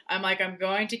move, I'm like, I'm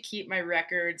going to keep my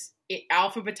records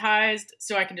alphabetized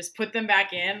so I can just put them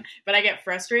back in, but I get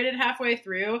frustrated halfway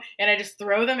through, and I just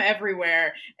throw them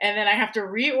everywhere, and then I have to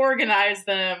reorganize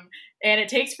them, and it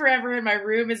takes forever, and my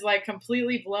room is like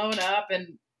completely blown up,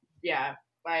 and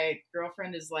my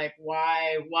girlfriend is like,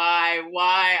 why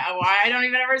I don't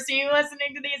even ever see you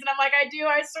listening to these, and I'm like, I do,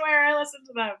 I swear I listen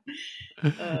to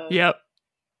them.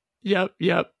 Yep.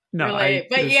 No,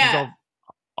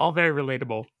 all very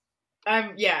relatable.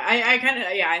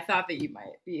 I thought that you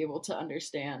might be able to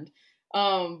understand.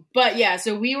 So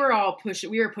we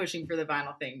were pushing for the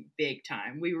vinyl thing big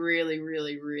time. We really,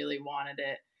 really, really wanted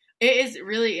it. It is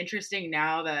really interesting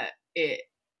now that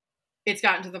it's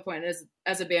gotten to the point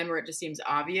as a band where it just seems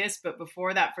obvious. But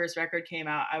before that first record came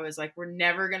out, I was like, we're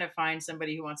never going to find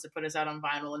somebody who wants to put us out on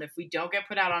vinyl. And if we don't get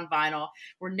put out on vinyl,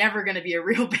 we're never going to be a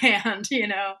real band, you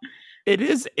know? It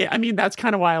is. I mean, that's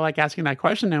kind of why I like asking that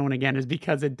question now and again, is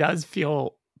because it does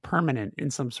feel permanent in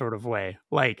some sort of way.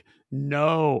 Like,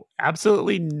 no,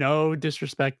 absolutely no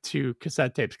disrespect to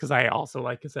cassette tapes, because I also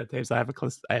like cassette tapes. I have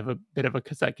a bit of a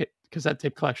cassette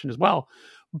tape collection as well,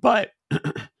 but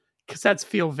cassettes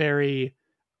feel very,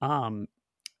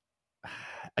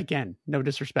 again, no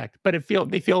disrespect, but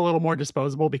they feel a little more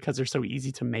disposable because they're so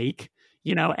easy to make,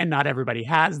 you know, and not everybody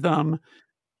has them.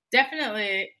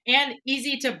 Definitely. And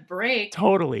easy to break.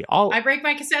 Totally. I break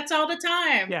my cassettes all the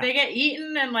time. Yeah. They get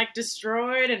eaten and like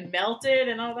destroyed and melted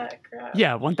and all that crap.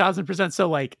 Yeah, 1000%. So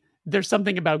like there's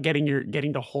something about getting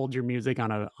to hold your music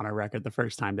on a record the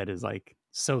first time that is like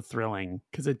so thrilling,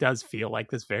 because it does feel like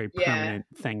this very permanent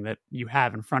thing that you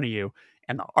have in front of you,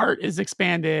 and the art is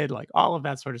expanded, like all of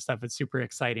that sort of stuff. It's super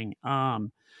exciting.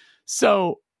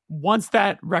 So once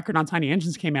that record on Tiny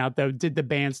Engines came out, though, did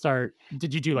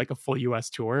you do like a full US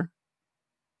tour?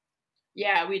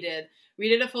 Yeah, we did. We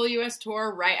did a full US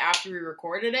tour right after we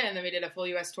recorded it, and then we did a full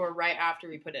US tour right after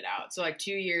we put it out. So like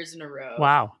 2 years in a row.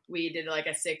 Wow. We did like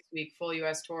a 6-week full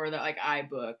US tour that like I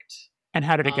booked. And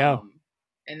how did it go?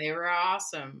 And they were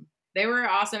awesome. I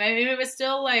mean, it was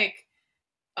still like,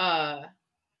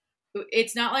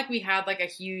 it's not like we had like a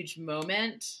huge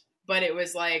moment, but it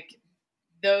was like,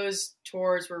 those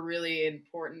tours were really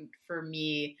important for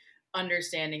me,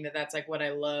 understanding that that's like what I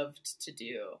loved to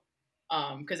do.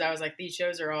 Because I was like, these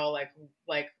shows are all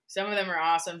like some of them are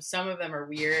awesome, some of them are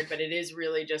weird, but it is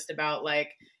really just about like,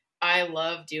 I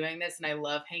love doing this and I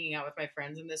love hanging out with my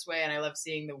friends in this way, and I love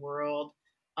seeing the world,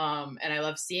 and I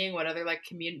love seeing what other like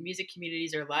music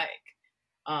communities are like,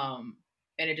 and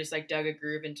it just like dug a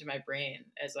groove into my brain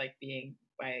as like being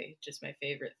my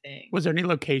favorite thing. Was there any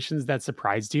locations that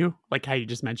surprised you, like how you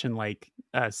just mentioned, like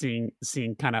seeing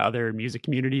kind of other music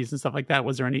communities and stuff like that?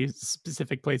 Was there any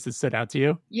specific places that stood out to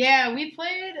you? Yeah, we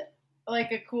played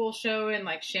like a cool show in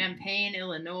like Champaign,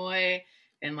 Illinois,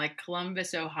 and like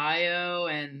Columbus, Ohio,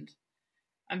 and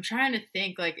I'm trying to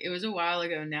think, like it was a while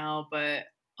ago now, but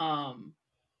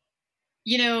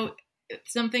you know,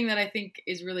 something that I think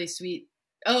is really sweet.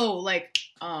 Oh, like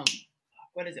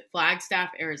what is it? Flagstaff,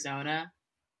 Arizona.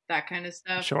 That kind of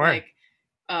stuff. Sure. Like,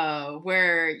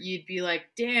 where you'd be like,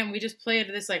 damn, we just played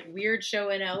this like weird show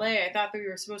in LA. I thought that we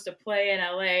were supposed to play in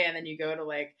LA. And then you go to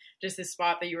like just this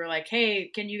spot that you were like, hey,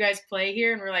 can you guys play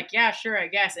here? And we're like, yeah, sure, I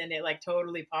guess. And it like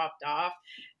totally popped off.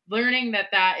 Learning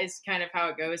that is kind of how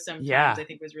it goes sometimes, I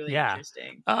think was really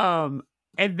interesting.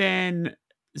 And then,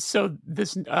 so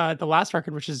this, the last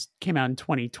record, which came out in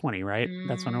 2020, right?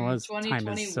 That's when it was. 2021.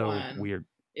 Time is so weird.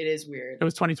 It is weird. It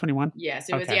was 2021? Yes,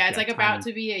 it was. Yeah, it's like about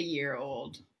to be a year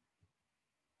old.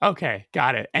 Okay,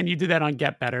 got it. And you did that on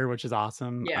Get Better, which is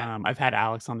awesome. Yeah. I've had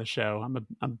Alex on the show. I'm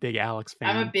a big Alex fan.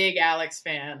 I'm a big Alex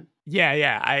fan.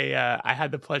 Yeah. I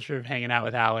had the pleasure of hanging out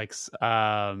with Alex.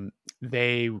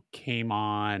 They came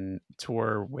on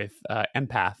tour with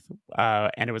Empath,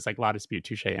 and it was like La Dispute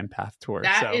Touche Empath tour.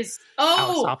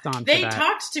 They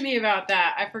talked to me about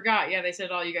that. I forgot. Yeah, they said,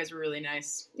 "Oh, you guys were really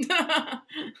nice."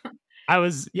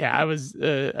 Alex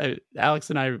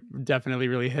and I definitely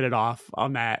really hit it off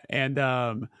on that.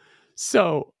 And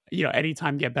so, you know,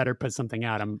 anytime Get Better puts something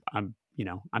out, I'm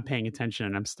paying attention,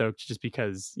 and I'm stoked just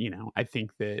because, you know, I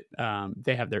think that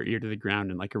they have their ear to the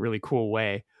ground in like a really cool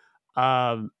way.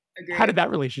 How did that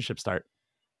relationship start?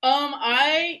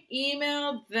 I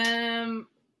emailed them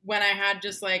when I had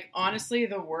just like honestly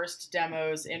the worst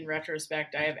demos in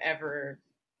retrospect I have ever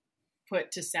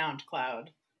put to SoundCloud.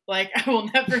 Like, I will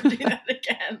never do that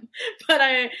again. But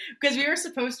because we were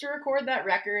supposed to record that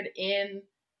record in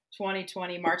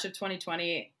 2020, March of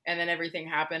 2020, and then everything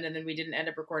happened, and then we didn't end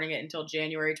up recording it until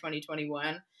January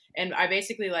 2021. And I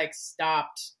basically like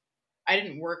stopped. I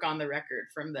didn't work on the record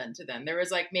from then to then. There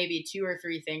was like maybe 2 or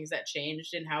 3 things that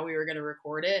changed in how we were going to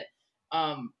record it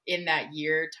in that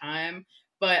year time.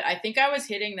 But I think I was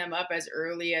hitting them up as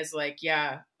early as like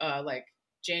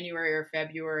January or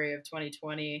February of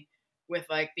 2020. With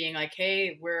like being like,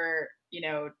 hey, we're, you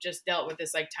know, just dealt with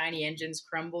this like Tiny Engines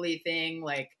crumbly thing.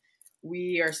 Like,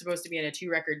 we are supposed to be in a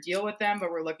 2-record deal with them, but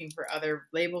we're looking for other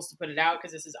labels to put it out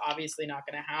because this is obviously not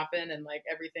going to happen. And like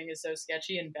everything is so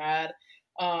sketchy and bad.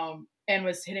 And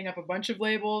was hitting up a bunch of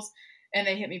labels, and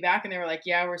they hit me back and they were like,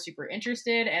 yeah, we're super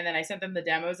interested. And then I sent them the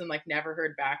demos and like never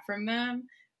heard back from them.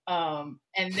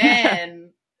 And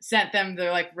then sent them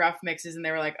the like rough mixes, and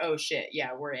they were like, oh shit, yeah,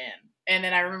 we're in. And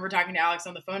then I remember talking to Alex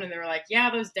on the phone, and they were like, yeah,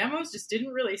 those demos just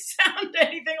didn't really sound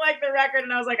anything like the record.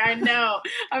 And I was like, I know,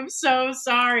 I'm so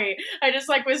sorry. I just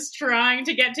like was trying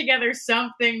to get together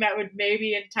something that would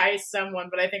maybe entice someone,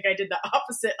 but I think I did the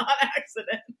opposite on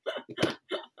accident.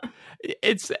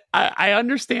 I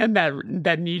understand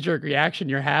that knee-jerk reaction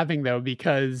you're having, though,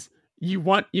 because you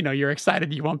want, you're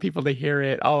excited, you want people to hear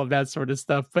it, all of that sort of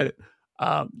stuff. But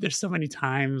there's so many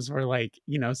times where, like,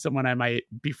 someone I might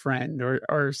befriend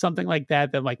or something like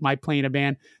that like might play in a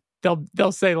band,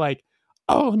 they'll say like,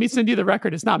 oh, let me send you the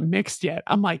record, it's not mixed yet.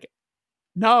 I'm like,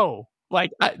 no, like,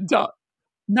 I don't,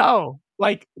 no,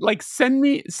 like send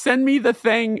me the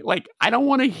thing. Like, I don't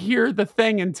want to hear the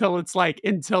thing until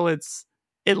it's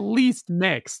at least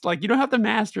mixed. Like, you don't have to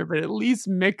master, but at least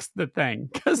mix the thing.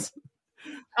 Because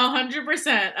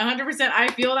 100%. I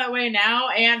feel that way now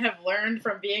and have learned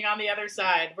from being on the other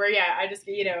side where, yeah, I just,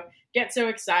 get so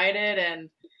excited. And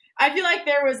I feel like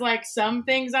there was like some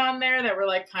things on there that were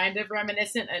like kind of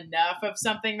reminiscent enough of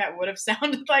something that would have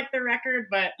sounded like the record,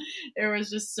 but there was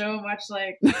just so much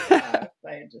like,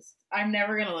 I'm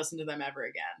never going to listen to them ever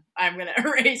again. I'm going to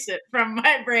erase it from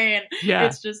my brain. Yeah.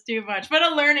 It's just too much, but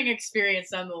a learning experience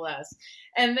nonetheless.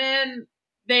 And then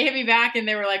they hit me back and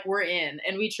they were like, we're in.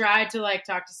 And we tried to like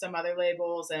talk to some other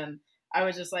labels. And I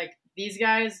was just like, these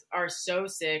guys are so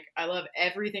sick. I love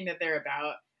everything that they're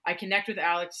about. I connect with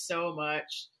Alex so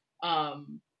much.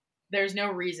 There's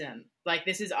no reason. Like,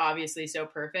 this is obviously so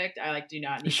perfect. I like do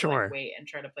not need to like wait and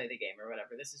try to play the game or whatever.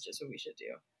 This is just what we should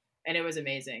do. And it was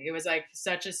amazing. It was like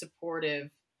such a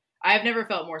supportive. I've never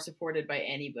felt more supported by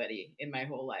anybody in my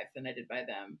whole life than I did by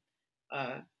them.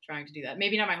 Trying to do that.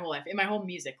 Maybe not my whole life, in my whole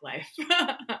music life.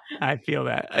 I feel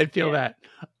that.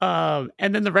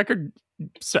 And then the record.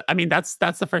 So, I mean, that's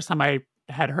the first time I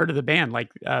had heard of the band,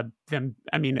 like them.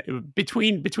 I mean,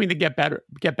 between the get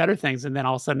better things, and then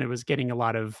all of a sudden it was getting a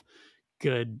lot of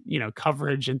good,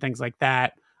 coverage and things like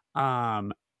that.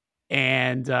 So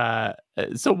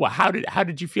how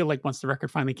did you feel like once the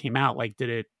record finally came out? Like,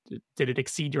 did it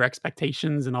exceed your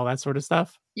expectations and all that sort of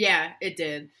stuff? Yeah, it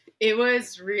did. It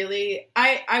was really,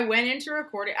 I went into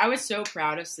recording. I was so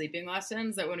proud of Sleeping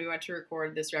Lessons that when we went to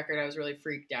record this record, I was really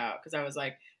freaked out because I was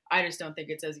like, I just don't think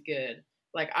it's as good.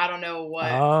 Like, I don't know what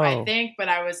I think, but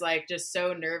I was like just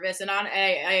so nervous. And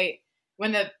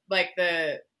when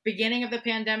the beginning of the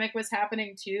pandemic was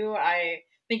happening too, I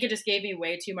think it just gave me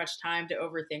way too much time to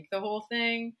overthink the whole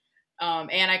thing.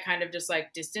 And I kind of just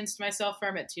like distanced myself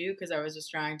from it too, because I was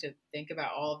just trying to think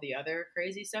about all of the other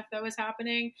crazy stuff that was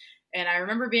happening. And I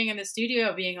remember being in the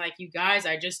studio being like, you guys,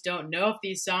 I just don't know if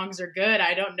these songs are good.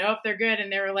 I don't know if they're good. And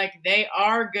they were like, they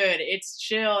are good. It's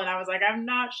chill. And I was like, I'm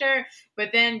not sure.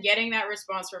 But then getting that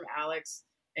response from Alex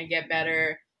and Get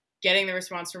Better, getting the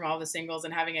response from all the singles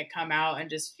and having it come out and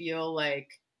just feel like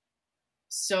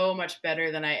so much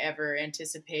better than I ever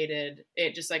anticipated.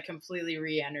 It just like completely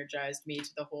re-energized me to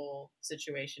the whole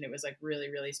situation. It was like really,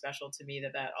 really special to me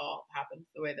that all happened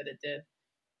the way that it did.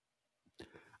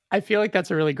 I feel like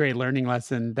that's a really great learning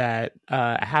lesson that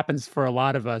happens for a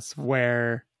lot of us,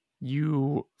 where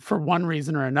you, for one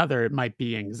reason or another, it might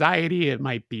be anxiety, it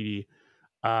might be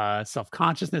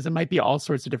self-consciousness, it might be all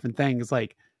sorts of different things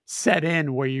like set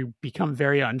in where you become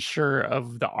very unsure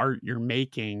of the art you're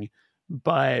making,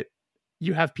 but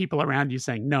you have people around you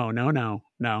saying, no.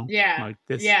 Yeah. Like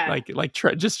this, yeah.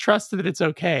 Just trust that it's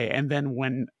okay. And then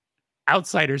when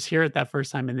outsiders hear it that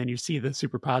first time and then you see the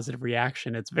super positive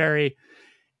reaction,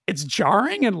 it's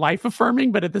jarring and life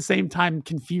affirming, but at the same time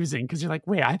confusing because you're like,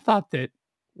 wait,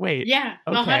 yeah,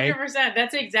 okay. 100%.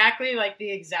 That's exactly like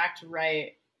the exact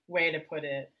right way to put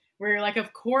it. Where you're like,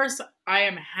 of course I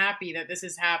am happy that this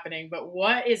is happening, but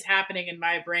what is happening in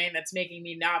my brain that's making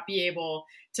me not be able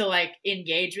to like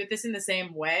engage with this in the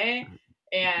same way?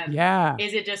 And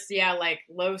is it just, like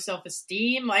low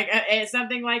self-esteem, like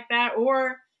something like that?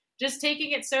 Or just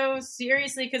taking it so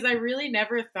seriously? Because I really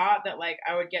never thought that like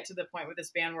I would get to the point with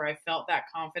this band where I felt that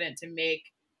confident to make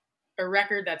a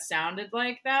record that sounded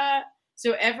like that.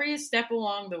 So every step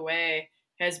along the way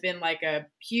has been like a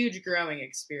huge growing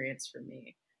experience for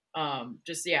me.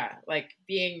 Like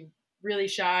being really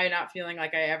shy, not feeling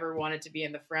like I ever wanted to be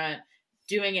in the front,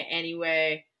 doing it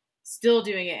anyway, still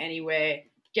doing it anyway,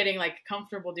 getting like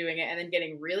comfortable doing it, and then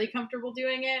getting really comfortable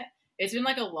doing it. It's been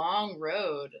like a long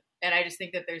road. And I just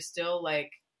think that there's still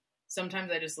like,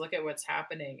 sometimes I just look at what's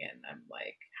happening and I'm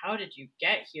like, how did you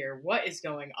get here? What is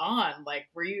going on? Like,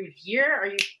 were you here? Are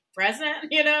you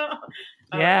present?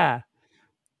 Yeah.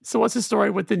 So what's the story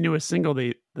with the newest single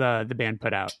the band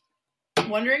put out?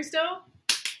 Wondering Still?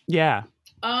 Yeah.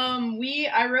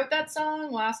 I wrote that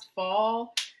song last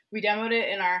fall. We demoed it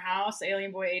in our house,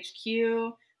 Alien Boy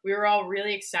HQ. we were all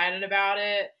really excited about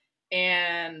it.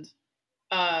 And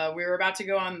we were about to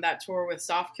go on that tour with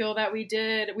Soft Kill that we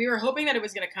did. We were hoping that it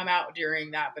was going to come out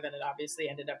during that, but then it obviously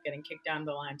ended up getting kicked down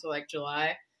the line to like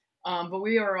July. But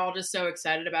we were all just so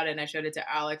excited about it. And I showed it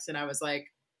to Alex and I was like,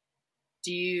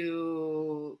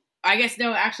 I guess,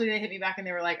 no, actually they hit me back and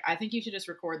they were like, I think you should just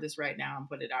record this right now and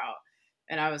put it out.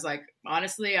 And I was like,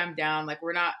 honestly, I'm down. Like,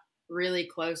 we're not really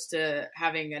close to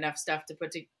having enough stuff to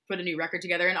put a new record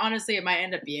together. And honestly, it might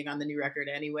end up being on the new record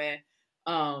anyway.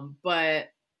 But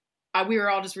we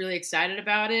were all just really excited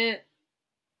about it.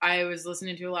 I was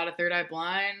listening to a lot of Third Eye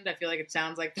Blind. I feel like it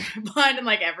sounds like Third Eye Blind and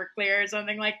like Everclear or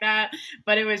something like that.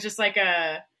 But it was just like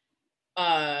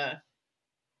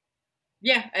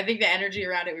yeah, I think the energy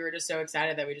around it, we were just so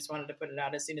excited that we just wanted to put it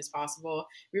out as soon as possible.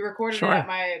 We recorded it at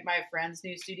my friend's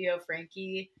new studio,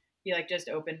 Frankie. He like just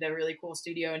opened a really cool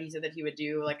studio and he said that he would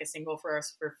do like a single for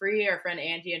us for free. Our friend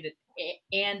Andy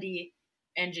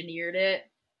engineered it.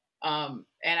 And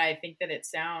I think that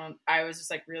I was just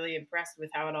like really impressed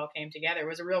with how it all came together. It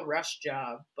was a real rush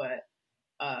job, but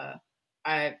I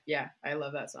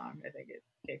love that song. I think it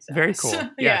kicks ass. Very cool.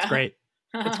 Yeah, it's great.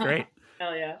 It's great.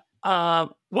 Hell yeah.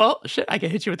 Well, shit, I can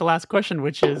hit you with the last question,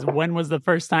 which is, when was the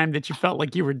first time that you felt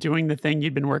like you were doing the thing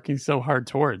you'd been working so hard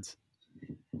towards?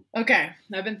 Okay.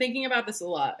 I've been thinking about this a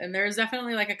lot, and there's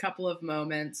definitely like a couple of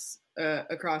moments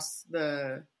across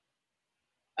the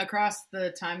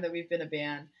time that we've been a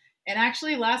band. And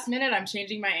actually last minute, I'm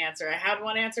changing my answer. I had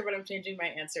one answer, but I'm changing my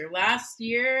answer. Last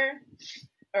year,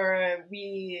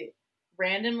 we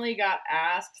randomly got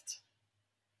asked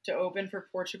to open for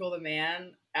Portugal the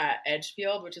Man at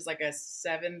Edgefield, which is like a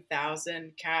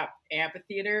 7,000 cap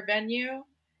amphitheater venue.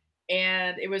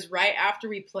 And it was right after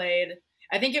we played,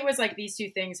 I think it was like these two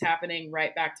things happening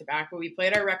right back to back, but we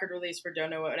played our record release for Don't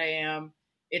Know What I Am.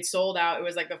 It sold out. It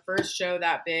was like the first show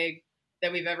that big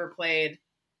that we've ever played,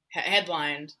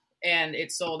 headlined, and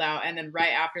it sold out. And then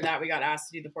right after that, we got asked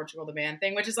to do the Portugal the Band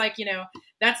thing, which is like,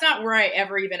 that's not where I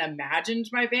ever even imagined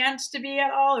my band to be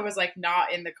at all. It was like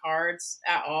not in the cards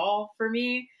at all for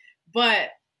me. But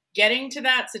getting to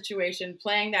that situation,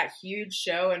 playing that huge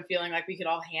show and feeling like we could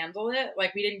all handle it,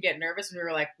 like we didn't get nervous and we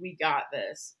were like, we got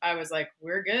this. I was like,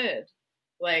 we're good.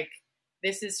 Like,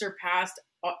 this has surpassed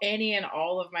any and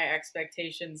all of my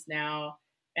expectations now.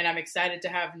 And I'm excited to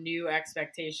have new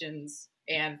expectations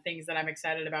and things that I'm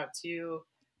excited about too.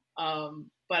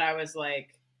 But I was like,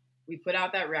 we put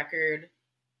out that record,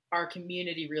 our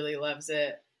community really loves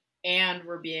it, and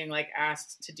we're being like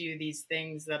asked to do these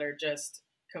things that are just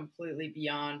completely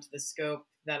beyond the scope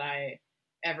that I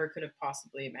ever could have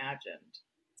possibly imagined.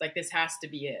 It's like, this has to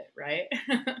be it, right?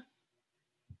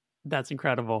 That's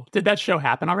incredible. Did that show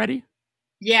happen already?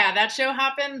 Yeah, that show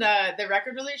happened. The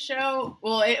record release show.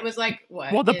 Well, it was like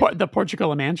what? Well, the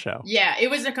Portugal Man show. Yeah,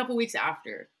 it was a couple weeks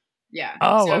after. Yeah.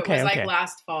 Oh, so okay. It was okay. like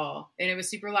last fall, and it was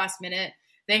super last minute.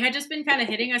 They had just been kind of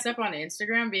hitting us up on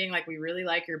Instagram, being like, "We really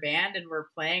like your band, and we're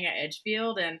playing at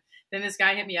Edgefield." And then this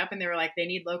guy hit me up, and they were like, "They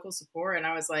need local support," and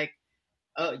I was like,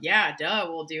 "Oh yeah, duh,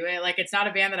 we'll do it." Like, it's not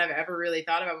a band that I've ever really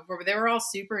thought about before, but they were all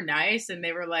super nice, and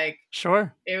they were like,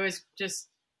 "Sure." It was just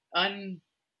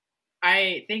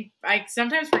I think I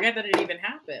sometimes forget that it even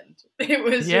happened. It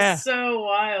was just so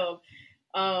wild.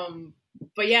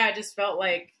 But yeah, I just felt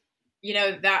like,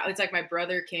 that it's like my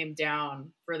brother came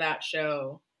down for that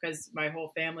show because my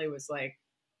whole family was like,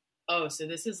 oh, so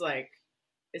this is a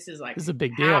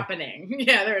big happening. Deal.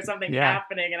 Yeah, there was something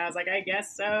happening. And I was like, I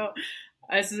guess so.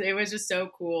 It was just so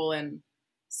cool. And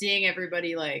seeing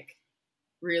everybody like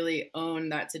really own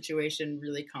that situation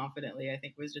really confidently, I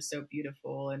think was just so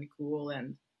beautiful and cool.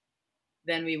 And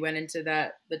then we went into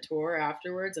the tour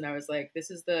afterwards, and I was like,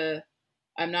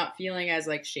 I'm not feeling as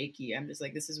like shaky. I'm just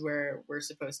like, this is where we're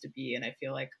supposed to be. And I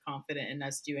feel like confident in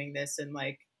us doing this and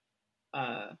like,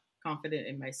 confident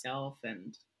in myself.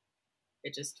 And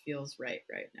it just feels right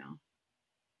now,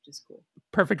 which is cool.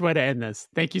 Perfect way to end this.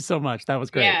 Thank you so much. That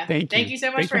was great. Yeah, Thank you. Thank you so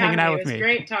much Thanks for having me. It was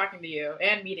great talking to you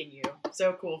and meeting you.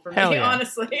 So cool for Hell me, yeah.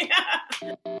 honestly.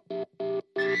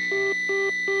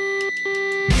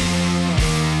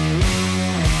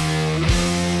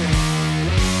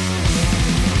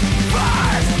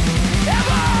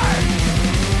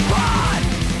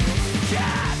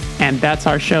 And that's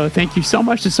our show. Thank you so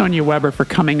much to Sonia Weber for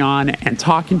coming on and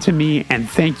talking to me, and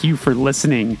thank you for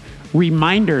listening.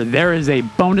 Reminder, there is a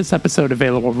bonus episode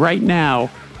available right now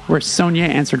where Sonia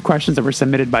answered questions that were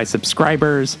submitted by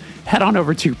subscribers. Head on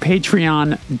over to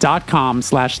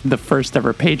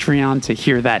patreon.com/thefirsteverpatreon to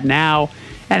hear that now.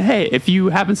 And hey, if you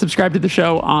haven't subscribed to the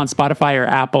show on Spotify or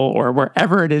Apple or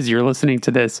wherever it is you're listening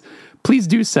to this, please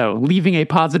do so. Leaving a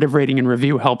positive rating and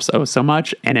review helps oh so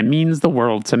much, and it means the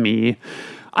world to me.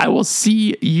 I will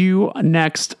see you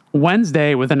next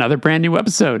Wednesday with another brand new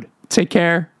episode. Take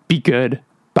care. Be good.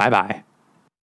 Bye-bye.